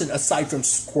person aside from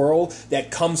Squirrel that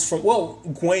comes from, well,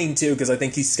 Gwaine too, because I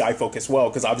think he's Skyfolk as well,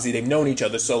 because obviously they've known each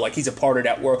other, so like he's a part of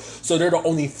that world. So they're the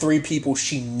only 3 people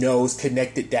she knows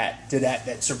connected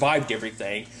that survived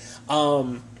everything.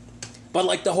 But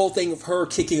like the whole thing of her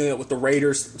kicking it with the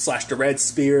Raiders / the Red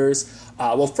Spears.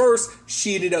 Well, first,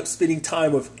 she ended up spending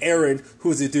time with Aaron, who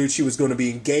was the dude she was going to be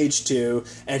engaged to,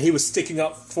 and he was sticking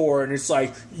up for her, and it's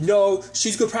like, no,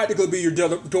 she's going to practically be your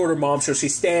daughter, Mom, so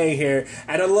she's staying here.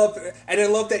 And I love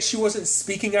that she wasn't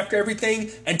speaking after everything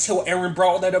until Aaron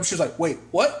brought that up. She was like, wait,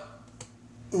 what?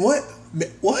 What?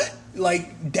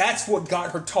 Like, that's what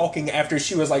got her talking after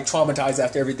she was, like, traumatized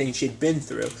after everything she had been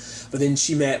through. But then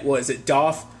she met,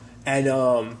 Doff? And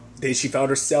then she found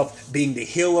herself being the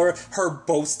healer, her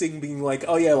boasting, being like,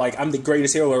 oh yeah, like, I'm the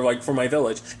greatest healer, like, for my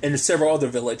village, and several other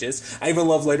villages. I even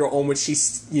love later on when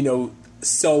she's,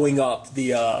 sewing up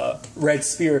the Red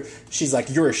Spear, she's like,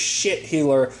 you're a shit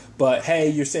healer, but hey,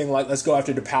 you're saying, like, let's go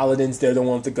after the Paladins, they're the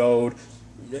one with the gold.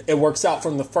 It works out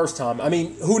from the first time. I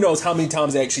mean, who knows how many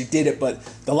times they actually did it, but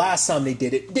the last time they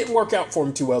did it didn't work out for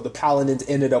them too well. The Paladins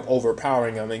ended up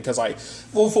overpowering them. I mean, because, like,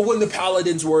 well, for when the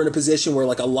Paladins were in a position where,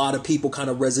 like, a lot of people kind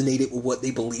of resonated with what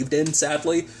they believed in,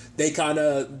 sadly, they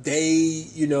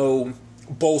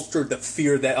bolstered the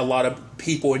fear that a lot of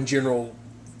people in general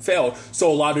failed.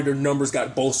 So a lot of their numbers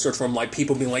got bolstered from, like,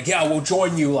 people being like, yeah, we'll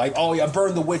join you, like, oh yeah,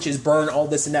 burn the witches, burn all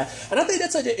this and that. And I think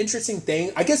that's such an interesting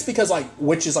thing, I guess, because, like,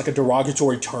 witch is like a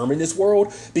derogatory term in this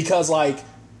world, because, like,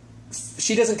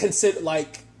 she doesn't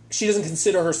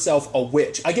consider herself a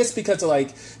witch. I guess because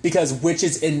witch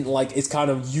is in, like, it's kind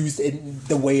of used in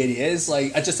the way it is.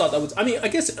 Like, I just thought that was, I mean, I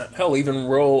guess, hell, even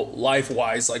real life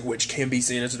wise, like, witch can be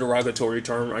seen as a derogatory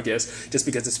term, I guess, just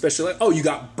because, especially, like, oh, you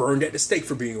got burned at the stake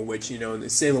for being a witch, and the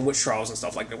Salem witch trials and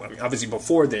stuff like that. I mean, obviously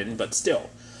before then, but still.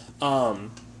 But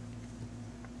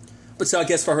so I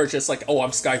guess for her, it's just like, oh,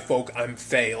 I'm Skyfolk, I'm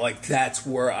Fae. Like, that's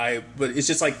where but it's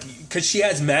just like, because she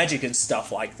has magic and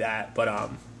stuff like that, but,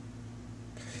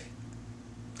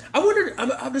 I wonder,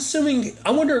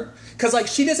 because, like,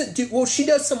 she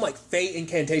does some, like, Fae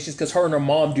incantations, because her and her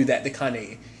mom do that to kind of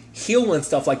heal and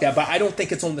stuff like that, but I don't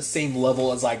think it's on the same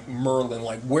level as, like, Merlin,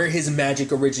 like, where his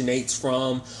magic originates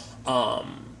from.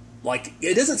 Like,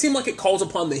 it doesn't seem like it calls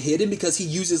upon the hidden, because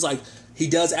he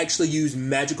does actually use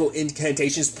magical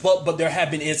incantations, but there have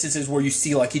been instances where you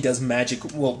see, like, he does magic,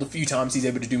 well, the few times he's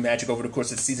able to do magic over the course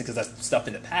of the season, because that's stuff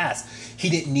in the past, he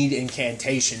didn't need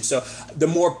incantation. So the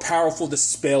more powerful the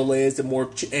spell is, the more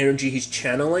energy he's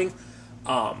channeling.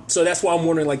 So that's why I'm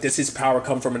wondering, like, does his power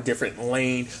come from a different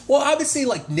lane? Well, obviously,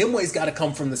 like, Nimue's got to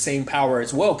come from the same power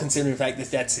as well, considering the fact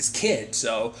that that's his kid.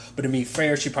 So, but to be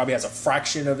fair, she probably has a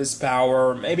fraction of his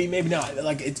power. Maybe not.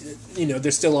 Like,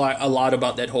 there's still a lot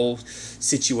about that whole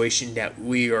situation that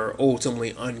we are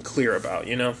ultimately unclear about,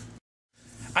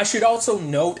 I should also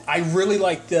note, I really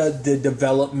like the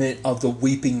development of the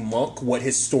Weeping Monk, what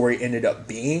his story ended up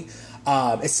being.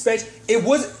 Especially, it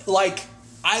was, like,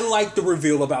 I like the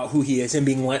reveal about who he is, him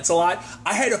being Lancelot.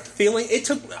 I had a feeling,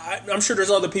 I'm sure there's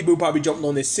other people who probably jumped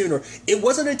on this sooner. It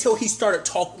wasn't until he started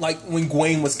talking, like when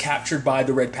Gwaine was captured by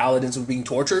the Red Paladins and being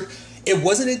tortured, it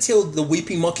wasn't until the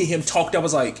Weeping Monkey him talked, I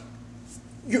was like,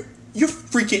 you're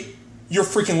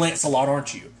freaking Lancelot,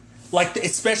 aren't you? Like,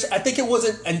 especially, I think it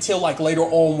wasn't until, like, later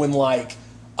on when, like,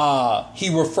 he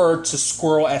referred to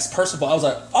Squirrel as Percival. I was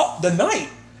like, oh, the knight.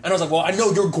 And I was like, well, I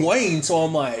know you're Gwaine, so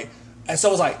I'm like, and so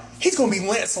I was like, he's going to be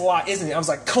Lancelot, isn't he? I was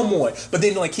like, come on. But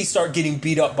then, like, he started getting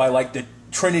beat up by, like, the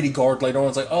Trinity Guard later on. I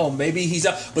was like, oh, maybe he's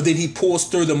up. But then he pulls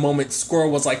through the moment Squirrel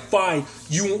was like, fine,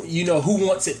 you know, who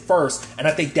wants it first? And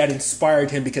I think that inspired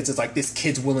him, because it's like, this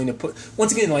kid's willing to put,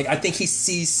 once again, like, I think he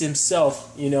sees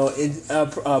himself, in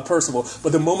Percival.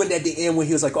 But the moment at the end when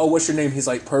he was like, oh, what's your name? He's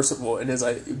like, Percival. And it's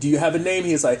like, do you have a name?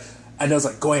 He's like, and I was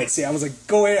like, go ahead, say. I was like,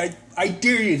 go ahead, I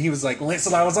dare you. And he was like,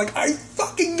 Lancelot. I was like, I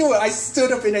fucking knew it. I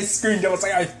stood up and I screamed. I was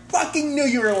like, I fucking knew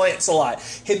you were Lancelot.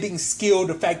 Him being skilled,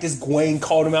 the fact is Gwaine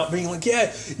called him out, being like,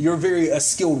 yeah, you're a very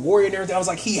skilled warrior and everything. I was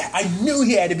like, I knew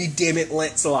he had to be, damn it,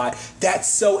 Lancelot. That's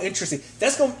so interesting.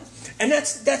 That's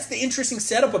the interesting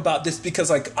setup about this,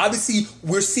 because, like, obviously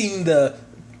we're seeing the,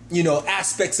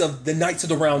 aspects of the Knights of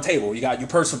the Round Table. You got your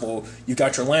Percival, you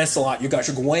got your Lancelot, you got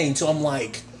your Gwaine. So I'm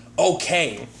like,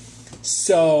 okay.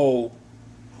 So,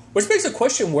 which makes a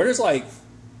question, where does, like,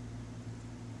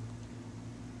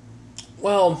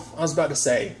 well, I was about to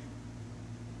say,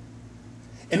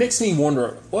 it makes me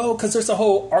wonder, well, because there's a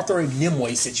whole Arthur and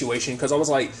Nimue situation, because I was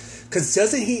like, because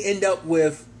doesn't he end up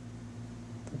with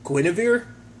Guinevere.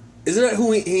 Isn't that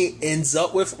who he ends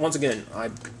up with? Once again,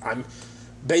 I'm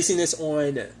basing this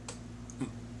on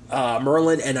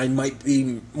Merlin, and I might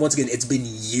be, once again, it's been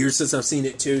years since I've seen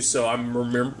it too, so I'm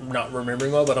not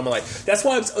remembering well, but I'm like, that's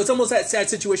why it's almost that sad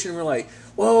situation where like,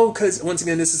 well, because once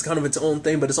again, this is kind of its own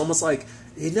thing, but it's almost like,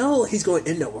 he's going to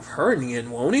end up with her in the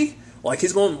end, won't he? Like,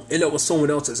 he's going to end up with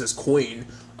someone else as his queen.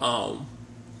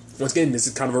 Once again, this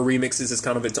is kind of a remix. This is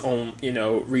kind of its own,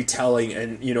 retelling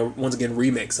and, once again,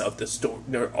 remix of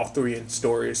the Arthurian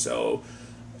story. So,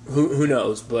 who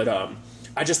knows? But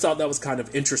I just thought that was kind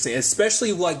of interesting,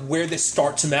 especially like where this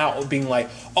starts him out being like,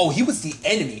 oh, he was the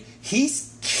enemy.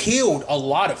 He's killed a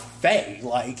lot of Fae.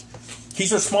 Like,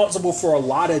 he's responsible for a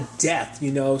lot of death,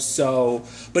 So,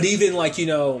 but even like,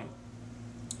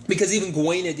 because even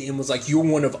Gawain at the end was like, you're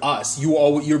one of us.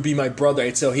 You'll be my brother.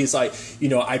 And so he's like,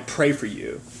 I pray for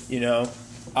you,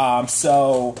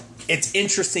 So it's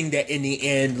interesting that in the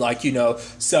end, like,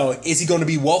 so is he going to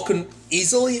be welcomed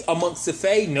easily amongst the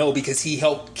Fae? No, because he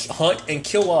helped hunt and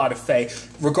kill a lot of Fae.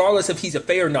 Regardless if he's a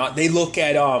Fae or not, they look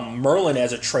at Merlin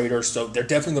as a traitor, so they're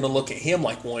definitely going to look at him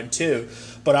like one too.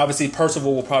 But obviously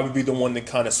Percival will probably be the one to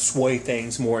kind of sway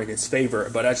things more in his favor.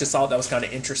 But I just thought that was kind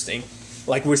of interesting.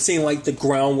 Like, we're seeing like the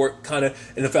groundwork kind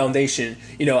of in the foundation.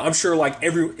 I'm sure like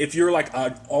if you're like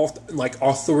an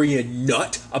Arthurian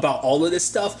nut about all of this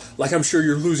stuff, like I'm sure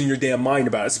you're losing your damn mind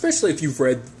about it, especially if you've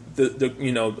read the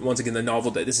once again the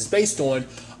novel that this is based on.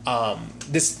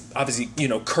 This obviously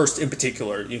Cursed in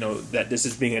particular, that this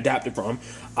is being adapted from.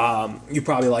 You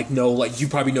probably you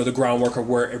probably know the groundwork of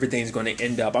where everything's going to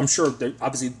end up. I'm sure that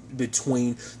obviously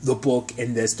between the book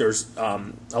and this, there's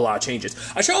a lot of changes.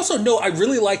 I should also note I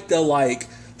really like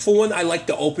for one, I like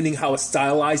the opening, how it's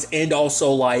stylized, and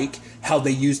also like how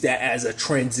they use that as a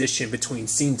transition between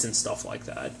scenes and stuff like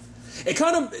that. It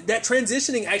kind of, that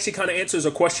transitioning actually kind of answers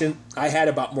a question I had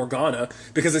about Morgana,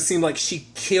 because it seemed like she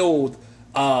killed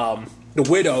the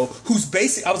widow, who's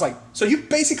I was like, so you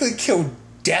basically killed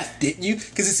death, didn't you?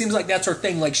 Because it seems like that's her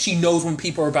thing. Like, she knows when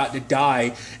people are about to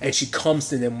die, and she comes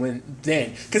to them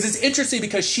then. Because it's interesting,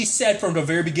 because she said from the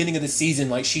very beginning of the season,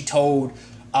 like, she told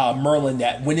Merlin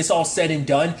that when it's all said and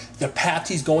done, the path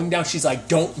he's going down, she's like,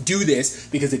 don't do this,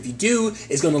 because if you do,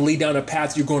 it's going to lead down a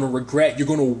path you're going to regret. You're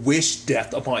going to wish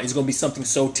death upon it. It's going to be something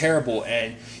so terrible.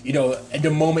 And, at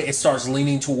the moment it starts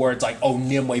leaning towards like, oh,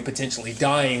 Nimue potentially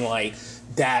dying, like,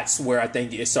 that's where I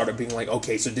think it started being like,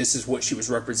 okay, so this is what she was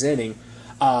representing.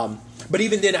 But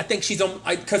even then, I think she's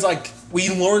because like we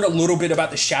learned a little bit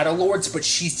about the Shadow Lords, but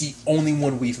she's the only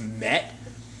one we've met.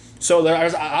 So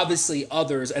there's obviously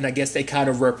others, and I guess they kind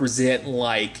of represent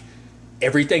like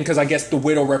everything, because I guess the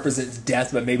widow represents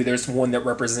death, but maybe there's one that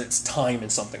represents time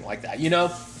and something like that,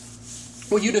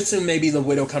 Well, you'd assume maybe the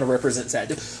widow kind of represents that.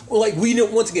 Well, like, we know,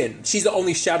 once again, she's the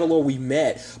only Shadow Lord we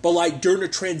met, but like during the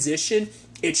transition,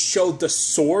 it showed the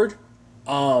sword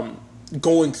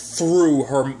going through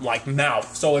her like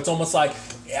mouth. So it's almost like,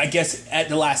 I guess at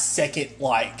the last second,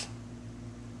 like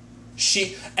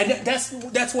that's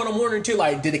what I'm wondering too.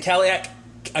 Like, did the Caliac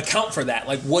account for that?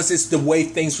 Like, was this the way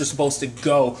things were supposed to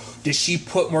go? Did she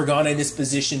put Morgana in this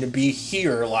position to be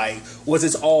here? Like, was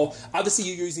this all, obviously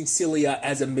you're using Celia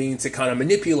as a means to kind of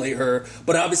manipulate her,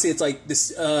 but obviously it's like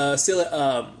this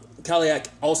Caliac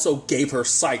also gave her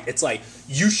sight. It's like,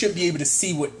 you should be able to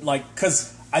see what, like,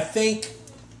 because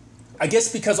I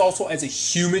guess because also as a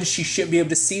human she shouldn't be able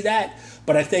to see that,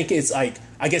 but I think it's like,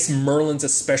 I guess Merlin's a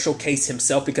special case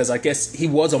himself, because I guess he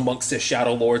was amongst the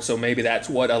Shadow Lord, so maybe that's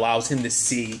what allows him to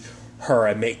see her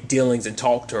and make dealings and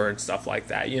talk to her and stuff like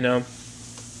that,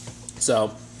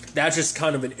 So that's just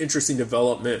kind of an interesting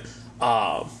development,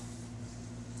 how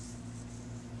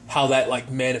that like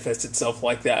manifests itself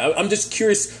like that. I'm just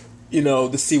curious,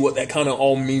 to see what that kind of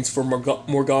all means for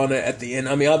Morgana at the end.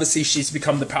 I mean, obviously she's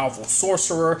become the powerful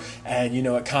sorcerer, and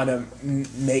it kind of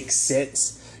makes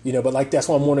sense, but like that's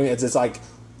what I'm wondering, is it's like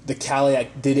the Caliac,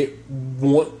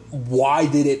 why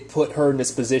did it put her in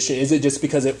this position? Is it just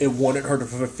because it wanted her to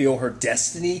fulfill her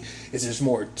destiny? Is there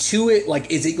more to it? Like,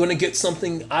 is it going to get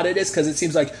something out of this? Because it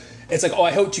seems like it's like, oh,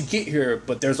 I helped you get here,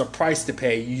 but there's a price to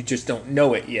pay. You just don't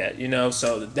know it yet,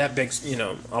 So that begs,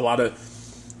 a lot of,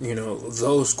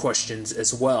 those questions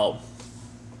as well.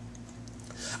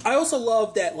 I also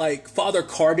love that, like, Father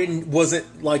Cardin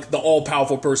wasn't, like, the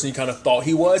all-powerful person he kind of thought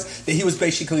he was. That he was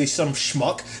basically some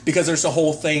schmuck, because there's a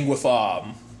whole thing with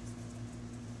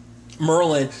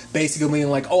Merlin basically being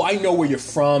like, oh, I know where you're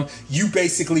from. You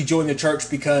basically joined the church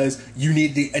because you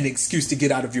need an excuse to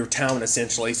get out of your town,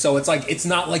 essentially. So it's like, it's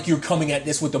not like you're coming at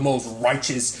this with the most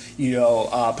righteous,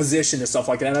 position and stuff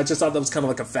like that. And I just thought that was kind of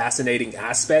like a fascinating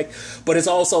aspect. But it's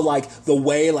also like the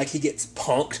way like he gets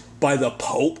punked by the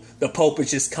Pope. The Pope is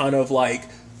just kind of like,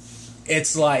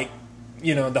 it's like,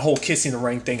 the whole kissing the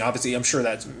ring thing, obviously, I'm sure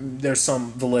there's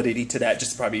some validity to that,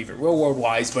 just probably even real world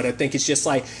wise, but I think it's just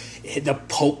like the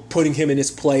Pope putting him in his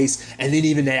place, and then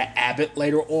even that abbot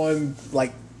later on,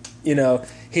 like,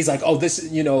 he's like, oh, this,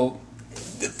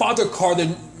 Father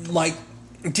Carlin, like,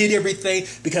 did everything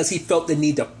because he felt the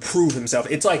need to prove himself.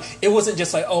 It's like, it wasn't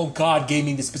just like, oh, God gave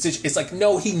me this position. It's like,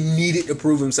 no, he needed to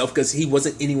prove himself because he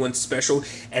wasn't anyone special,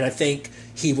 and I think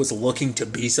he was looking to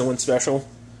be someone special.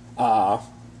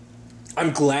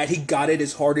 I'm glad he got it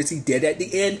as hard as he did at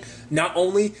the end. Not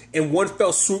only in one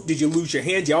fell swoop did you lose your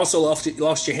hand, you also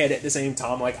lost your head at the same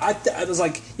time. Like, I was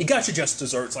like, you got your just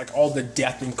desserts. Like, all the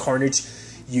death and carnage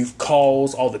you've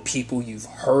caused, all the people you've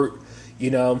hurt,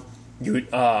 it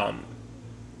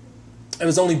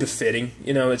was only befitting.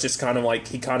 It's just kind of like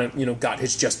he kind of, got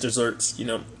his just desserts,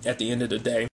 at the end of the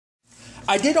day.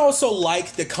 I did also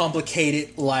like the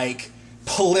complicated, like,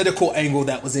 political angle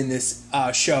that was in this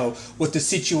show with the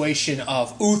situation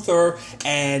of Uther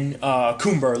and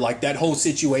Cumber, like that whole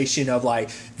situation of like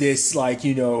this, like,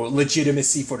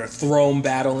 legitimacy for the throne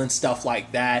battle and stuff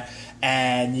like that.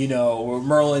 And,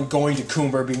 Merlin going to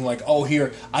Cumber being like, oh,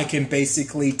 here, I can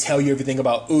basically tell you everything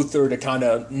about Uther to kind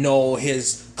of null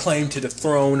his claim to the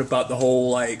throne, about the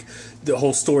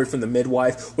whole story from the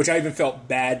midwife, which I even felt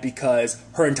bad because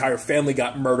her entire family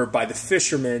got murdered by the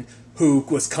fisherman who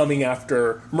was coming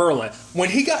after Merlin. When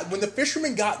the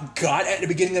fisherman got at the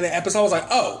beginning of the episode, I was like,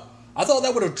 oh, I thought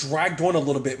that would have dragged on a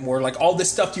little bit more, like all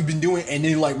this stuff you've been doing, and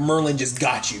then like Merlin just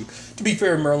got you. To be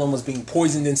fair, Merlin was being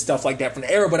poisoned and stuff like that from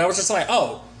the air, but I was just like,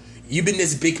 oh, you've been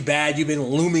this big bad, you've been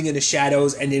looming in the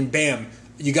shadows, and then bam,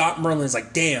 you got Merlin. It's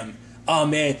like, damn, oh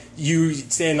man, you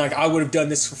saying like I would have done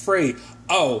this for free.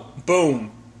 Oh,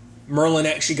 boom, Merlin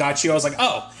actually got you. I was like,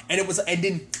 oh, and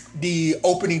then the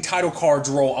opening title cards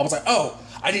roll. I was like, oh,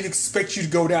 I didn't expect you to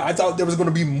go down. I thought there was going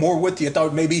to be more with you. I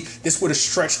thought maybe this would have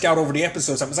stretched out over the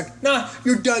episodes. I was like, nah,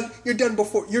 you're done. You're done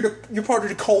before. You're part of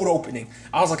the cold opening.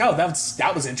 I was like, oh,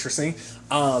 that was interesting.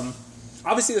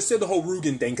 Obviously, there's still the whole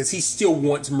Rugen thing because he still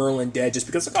wants Merlin dead just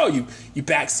because, like, oh, you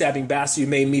backstabbing bastard. You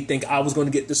made me think I was going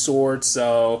to get the sword.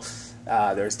 So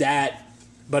there's that.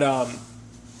 But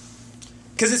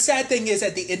because the sad thing is,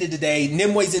 at the end of the day,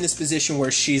 Nimwe's in this position where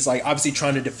she's like obviously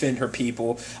trying to defend her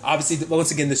people. Obviously,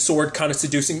 once again, the sword kind of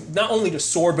seducing not only the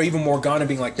sword, but even Morgana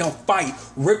being like, "No, fight,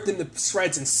 rip them to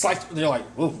shreds and slice." They're like,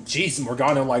 "Oh, jeez,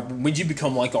 Morgana, like when you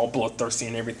become like all bloodthirsty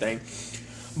and everything."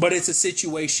 But it's a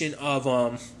situation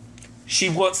of she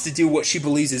wants to do what she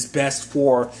believes is best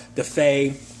for the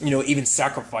Fae, even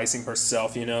sacrificing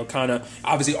herself, kind of.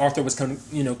 Obviously, Arthur was,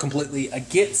 completely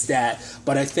against that.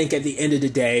 But I think at the end of the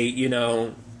day,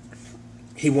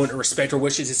 he wanted to respect her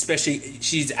wishes, especially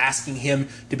she's asking him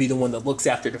to be the one that looks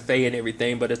after the Fae and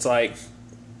everything. But it's like,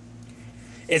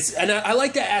 I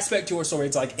like that aspect to her story.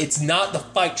 It's like, it's not the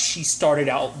fight she started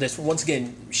out this. Once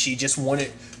again, she just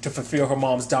wanted to fulfill her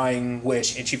mom's dying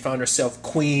wish, and she found herself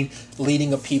queen,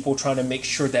 leading a people, trying to make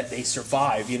sure that they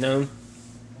survive,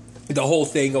 The whole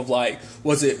thing of, like,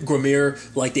 was it Grimir?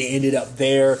 Like, they ended up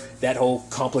there, that whole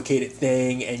complicated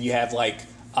thing, and you have, like,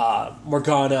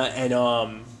 Morgana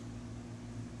and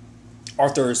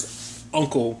Arthur's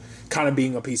uncle kind of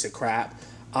being a piece of crap.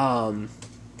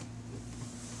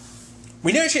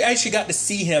 We never actually got to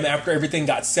see him after everything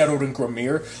got settled in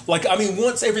Grimir. Like, I mean,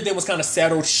 once everything was kind of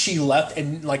settled, she left,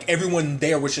 and, like, everyone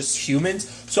there was just humans.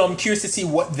 So I'm curious to see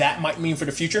what that might mean for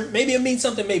the future. Maybe it means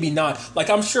something, maybe not. Like,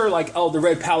 I'm sure, like, oh, the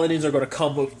Red Paladins are going to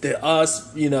come with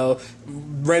us,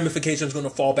 ramifications going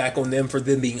to fall back on them for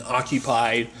them being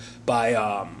occupied by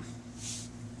the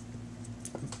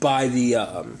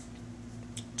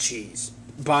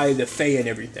Fae and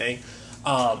everything.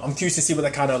 I'm curious to see what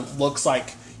that kind of looks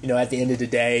like, at the end of the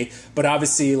day. But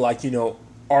obviously, like,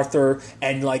 Arthur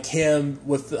and, like, him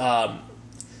with,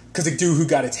 because the dude who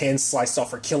got his hand sliced off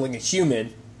for killing a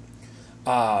human,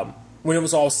 when it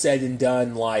was all said and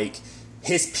done, like,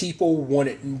 his people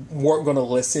weren't going to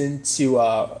listen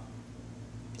to,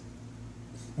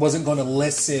 wasn't going to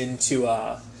listen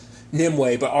to,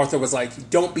 Nimue, but Arthur was like,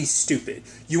 don't be stupid.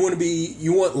 You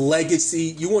want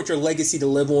legacy, you want your legacy to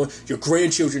live on, your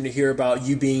grandchildren to hear about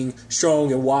you being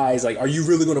strong and wise. Like, are you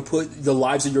really going to put the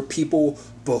lives of your people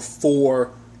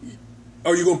before,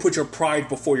 are you going to put your pride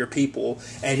before your people?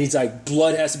 And he's like,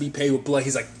 blood has to be paid with blood.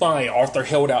 He's like, fine. Arthur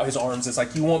held out his arms. It's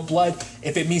like, you want blood?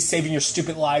 If it means saving your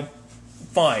stupid life,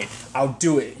 fine, I'll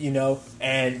do it,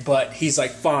 but he's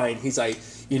like, fine. He's like,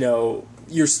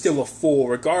 you're still a fool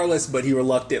regardless, but he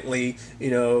reluctantly,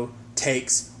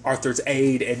 takes Arthur's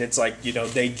aid, and it's like,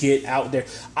 they get out there.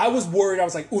 I was worried. I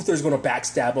was like, Uther's going to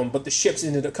backstab him, but the ships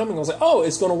ended up coming. I was like, oh,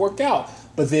 it's going to work out.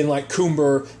 But then, like,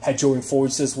 Cumber had joined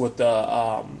forces with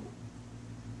the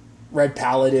Red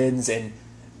Paladins, and,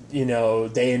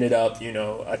 they ended up,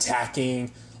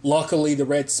 attacking. Luckily, the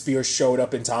Red Spear showed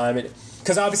up in time,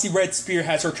 because obviously Red Spear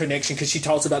has her connection, because she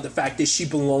talks about the fact that she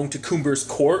belonged to Cumber's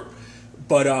court,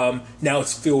 but now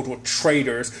it's filled with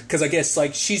traitors, because I guess,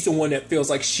 like, she's the one that feels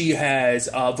like she has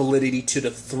validity to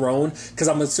the throne, because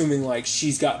I'm assuming, like,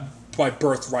 she's got by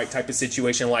birthright type of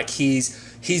situation, like,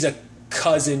 he's a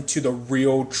cousin to the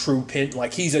real true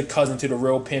he's a cousin to the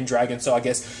real Pendragon, so I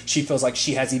guess she feels like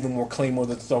she has even more claim on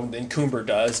the throne than Cumber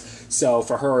does. So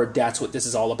for her, that's what this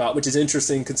is all about, which is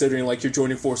interesting considering, like, you're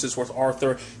joining forces with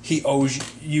Arthur.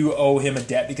 You owe him a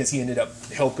debt because he ended up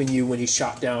helping you when he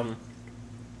shot down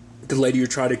the lady you're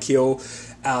trying to kill.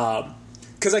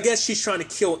 Because I guess she's trying to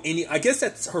kill I guess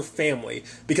that's her family,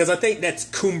 because I think that's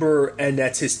Cumber and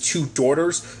that's his two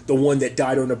daughters, the one that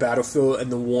died on the battlefield and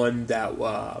the one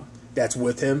that's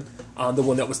with him, the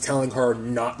one that was telling her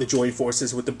not to join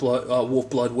forces with the Wolf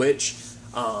Blood Witch,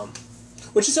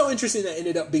 which is so interesting that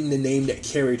ended up being the name that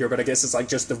carried her, but I guess it's like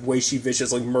just the way she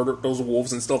viciously murdered those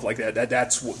wolves and stuff like that.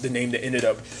 That's the name that ended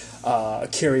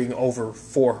up carrying over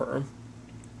for her.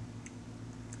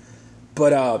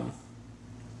 But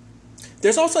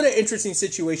there's also that interesting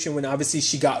situation when obviously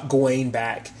she got Gawain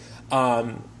back.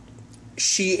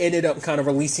 She ended up kind of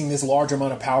releasing this large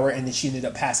amount of power, and then she ended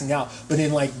up passing out. But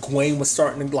then, like, Gawain was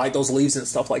starting to light those leaves and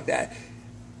stuff like that.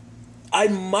 I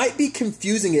might be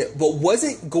confusing it, but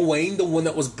wasn't Gawain the one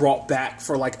that was brought back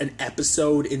for, like, an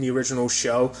episode in the original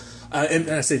show? And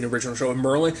I say in the original show, in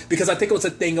Merlin, because I think it was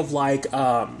a thing of, like,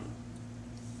 or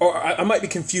I might be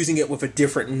confusing it with a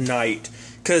different knight,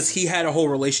 because he had a whole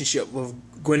relationship with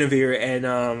Guinevere,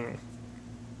 and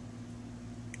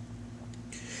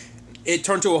it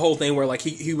turned to a whole thing where, like,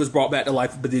 he was brought back to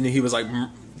life, but then he was, like,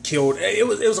 killed. It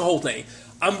was a whole thing.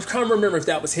 I'm trying to remember if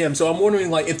that was him. So I'm wondering,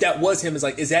 like, if that was him,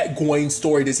 is that Gawain's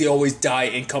story? Does he always die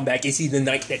and come back? Is he the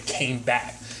knight that came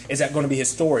back? Is that going to be his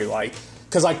story? Like,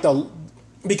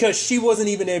 because she wasn't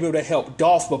even able to help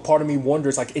Dolph, but part of me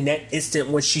wonders, like, in that instant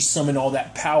when she summoned all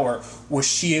that power, was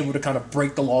she able to kind of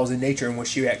break the laws of nature, and was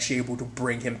she actually able to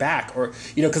bring him back? Or,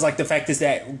 because, like, the fact is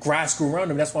that grass grew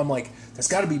around him. That's why I'm like, there's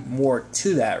got to be more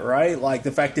to that, right? Like,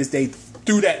 the fact is they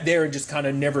threw that there and just kind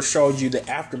of never showed you the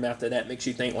aftermath of that. Makes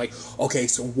you think, like, okay,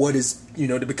 so what is,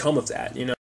 to become of that,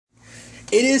 It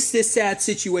is this sad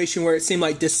situation where it seemed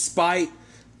like despite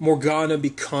Morgana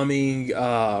becoming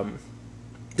the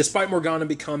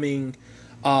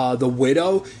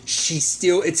widow,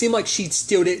 it seemed like she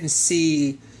still didn't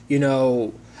see,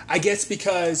 I guess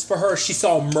because for her, she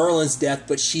saw Merlin's death,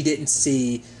 but she didn't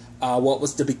see what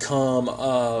was to become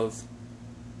of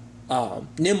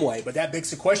Nimue. But that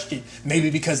begs the question, maybe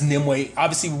because Nimue,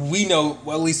 obviously we know,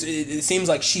 well, at least it seems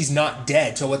like she's not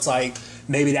dead, so it's like,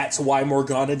 maybe that's why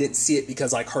Morgana didn't see it,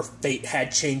 because, like, her fate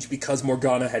had changed because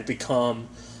Morgana had become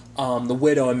the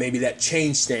widow, and maybe that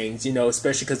changed things,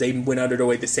 especially because they went under the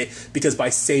way to say, because by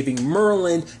saving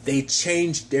Merlin, they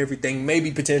changed everything,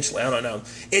 maybe potentially, I don't know.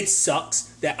 It sucks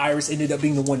that Iris ended up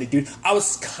being the one to do it. I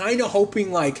was kind of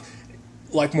hoping, like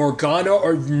Morgana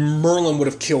or Merlin would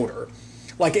have killed her.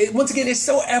 Like, once again, it's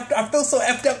so effed. I feel so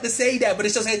effed up to say that, but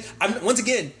it's just, I'm, once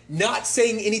again, not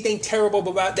saying anything terrible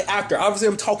about the actor. Obviously,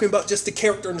 I'm talking about just the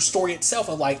character and the story itself.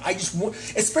 I'm like, I just want,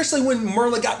 especially when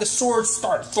Merlin got the sword,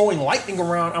 start throwing lightning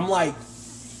around, I'm like,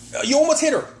 you almost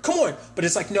hit her. Come on. But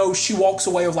it's like, no, she walks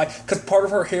away with, like, because part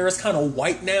of her hair is kind of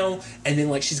white now, and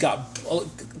then, like, she's got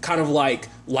kind of, like,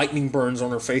 lightning burns on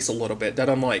her face a little bit, that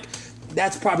I'm like,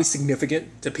 that's probably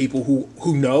significant to people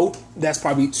who know. That's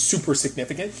probably super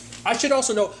significant. I should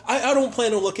also know, I don't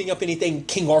plan on looking up anything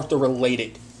King Arthur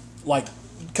related, like,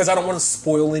 because I don't want to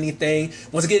spoil anything.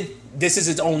 Once again, this is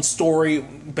its own story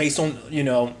based on,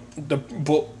 the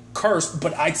book Cursed,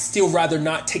 but I'd still rather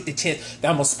not take the chance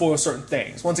that I'm going to spoil certain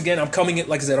things. Once again, I'm coming in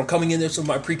there with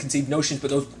my preconceived notions,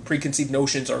 but those preconceived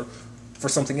notions are for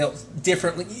something else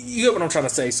differently. You get what I'm trying to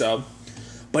say, so.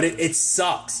 But it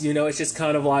sucks, it's just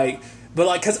kind of like, but,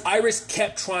 like, because Iris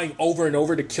kept trying over and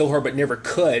over to kill her, but never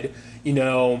could,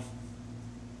 and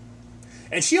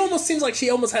she almost seems like she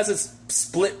almost has this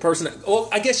split person. Well,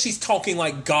 I guess she's talking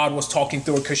like God was talking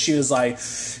through her, because she was like,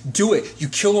 do it. You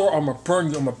kill her, or I'm going to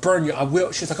burn you. I'm going to burn you. I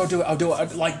will. She's like, I'll do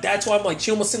it. Like, that's why I'm like,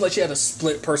 she almost seemed like she had a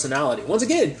split personality. Once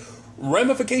again,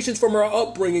 ramifications from her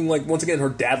upbringing. Like, once again, her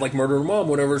dad, like, murdered her mom,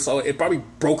 whatever, so it probably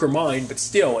broke her mind, but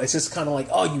still, it's just kind of like,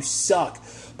 oh, you suck.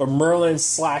 But Merlin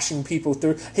slashing people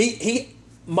through,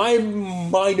 my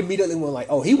mind immediately went like,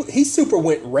 oh, he super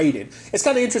went Raiden. It's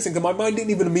kind of interesting because my mind didn't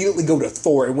even immediately go to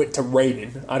Thor. It went to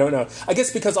Raiden. I don't know. I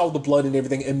guess because all the blood and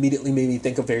everything immediately made me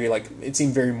think of it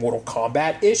seemed very Mortal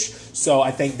Kombat-ish. So I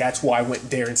think that's why I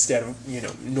went there instead of,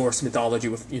 Norse mythology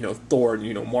with, Thor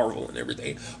and, Marvel and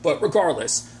everything. But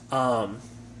regardless,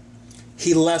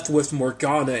 he left with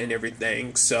Morgana and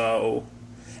everything, so...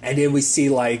 And then we see,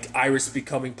 like, Iris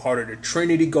becoming part of the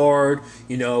Trinity Guard,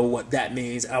 what that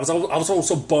means. I was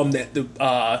also bummed that the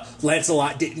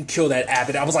Lancelot didn't kill that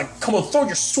abbot. I was like, come on, throw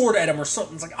your sword at him or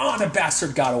something. It's like, oh, the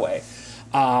bastard got away.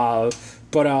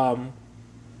 But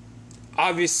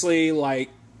obviously,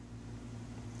 like,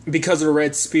 because of the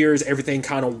Red Spears, everything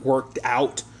kind of worked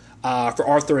out for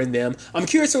Arthur and them. I'm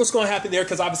curious what's going to happen there,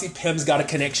 because obviously Pym's got a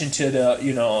connection to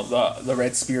the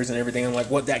Red Spears and everything, and like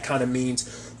what that kind of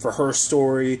means for her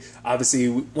story. Obviously,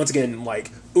 once again,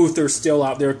 like, Uther's still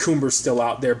out there, Cumber's still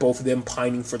out there, both of them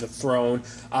pining for the throne.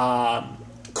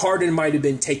 Carden might have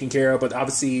been taken care of, but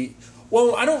obviously,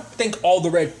 well, I don't think all the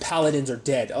Red Paladins are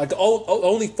dead. Like,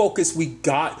 only focus we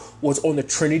got was on the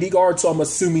Trinity Guard, so I'm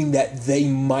assuming that they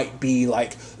might be,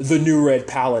 like, the new Red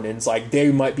Paladins. Like, they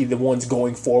might be the ones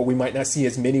going forward. We might not see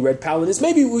as many Red Paladins.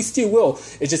 Maybe we still will.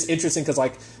 It's just interesting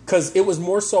because it was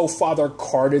more so Father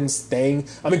Carden's thing.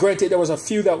 I mean, granted, there was a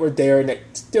few that were there and that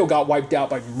still got wiped out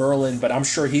by Merlin, but I'm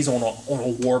sure he's on a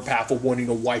warpath of wanting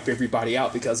to wipe everybody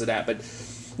out because of that. But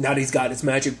now that he's got his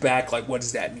magic back, like, what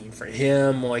does that mean for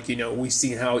him? Like, we've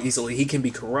seen how easily he can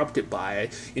be corrupted by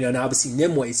it. And obviously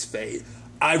Nimwe's fate.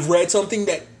 I've read something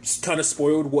that kind of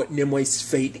spoiled what Nimwe's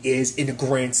fate is in the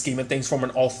grand scheme of things from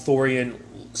an Arthurian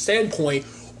standpoint.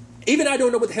 Even I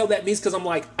don't know what the hell that means, because I'm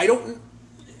like, I don't...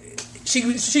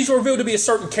 She's revealed to be a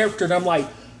certain character, and I'm like,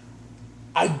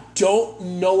 I don't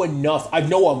know enough.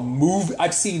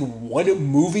 I've seen one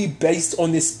movie based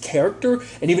on this character,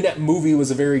 and even that movie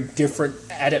was a very different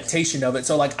adaptation of it.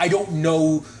 So, like, I don't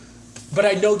know, but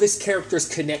I know this character's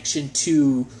connection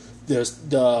to the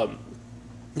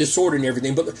sword and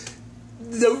everything. But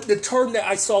the term that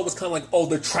I saw was kind of like, oh,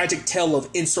 the tragic tale of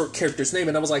insert character's name,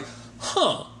 and I was like,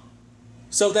 huh.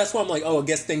 So that's why I'm like, oh, I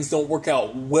guess things don't work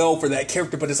out well for that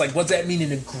character. But it's like, what does that mean in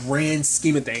the grand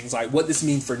scheme of things? Like, what does this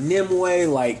mean for Nimue?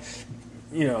 Like,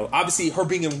 obviously her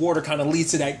being in water kind of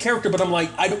leads to that character. But I'm like,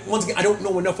 I don't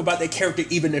know enough about that character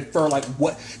even for like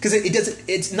what, because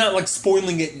it's not like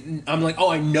spoiling it. I'm like, oh,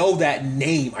 I know that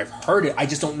name. I've heard it. I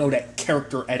just don't know that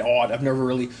character at all. I've never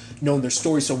really known their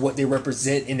story. So what they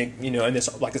represent in in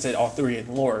this, like I said,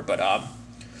 Arthurian lore. But,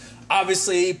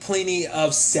 obviously, plenty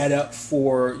of setup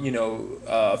for,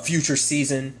 future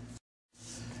season.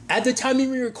 At the time of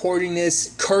me recording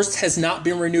this, Cursed has not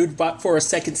been renewed for a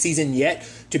second season yet.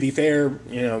 To be fair,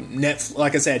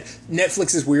 like I said,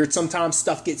 Netflix is weird. Sometimes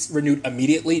stuff gets renewed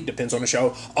immediately. Depends on the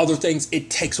show. Other things, it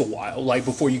takes a while. Like,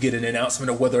 before you get an announcement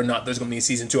of whether or not there's going to be a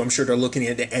season 2, I'm sure they're looking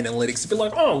at the analytics to be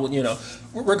like, oh,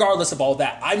 regardless of all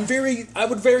that, I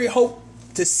would very hope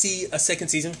to see a second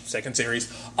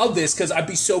series of this, because I'd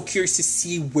be so curious to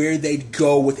see where they'd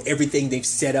go with everything they've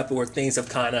set up, or things have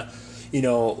kind of,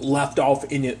 left off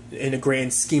in a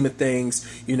grand scheme of things.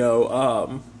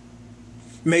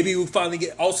 Maybe we finally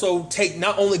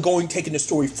taking the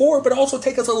story forward, but also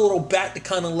take us a little back to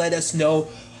kind of let us know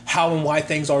how and why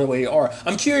things are the way they are.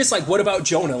 I'm curious, like, what about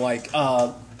Jonah? Like,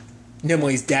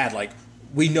 Nimwe's dad, like,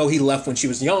 we know he left when she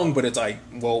was young, but it's like,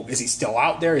 well, is he still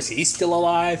out there? Is he still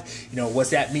alive?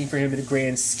 What's that mean for him in the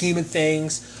grand scheme of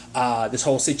things? This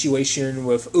whole situation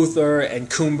with Uther and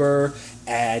Cumber,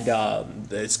 and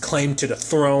this claim to the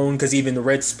throne, because even the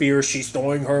Red Spear, she's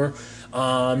throwing her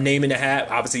name in the hat.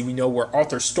 Obviously, we know where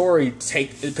Arthur's story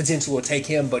potential will take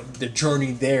him, but the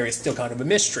journey there is still kind of a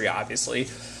mystery, obviously.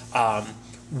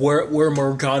 Where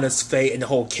Morgana's fate and the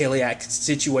whole Kaliak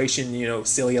situation,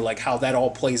 Celia, like how that all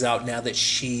plays out now that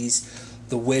she's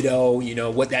the widow,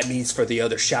 what that means for the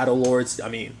other Shadow Lords. I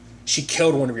mean, she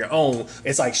killed one of your own.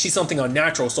 It's like she's something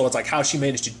unnatural, so it's like how she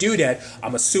managed to do that.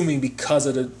 I'm assuming because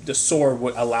of the sword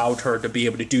what allowed her to be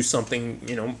able to do something,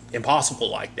 impossible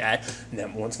like that. And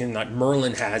then once again, like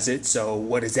Merlin has it, so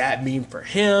what does that mean for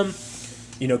him?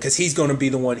 Because he's going to be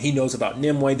the one, he knows about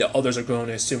Nimue. The others are going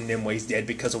to assume Nimwe's dead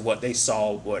because of what they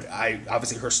saw.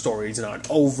 Obviously her story is not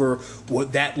over.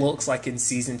 What that looks like in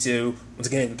season 2. Once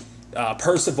again,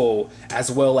 Percival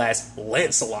as well as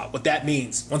Lancelot. What that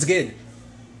means. Once again,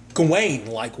 Gawain,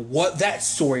 like what that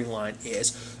storyline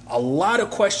is. A lot of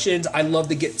questions I'd love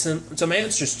to get some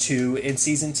answers to in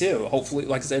season 2. Hopefully,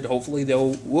 like I said, hopefully there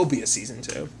will be a season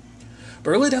 2.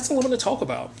 But really, that's all I'm going to talk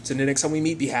about. So the next time we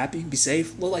meet, be happy, be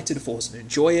safe, live life to the fullest, and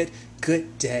enjoy it.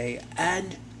 Good day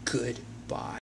and goodbye.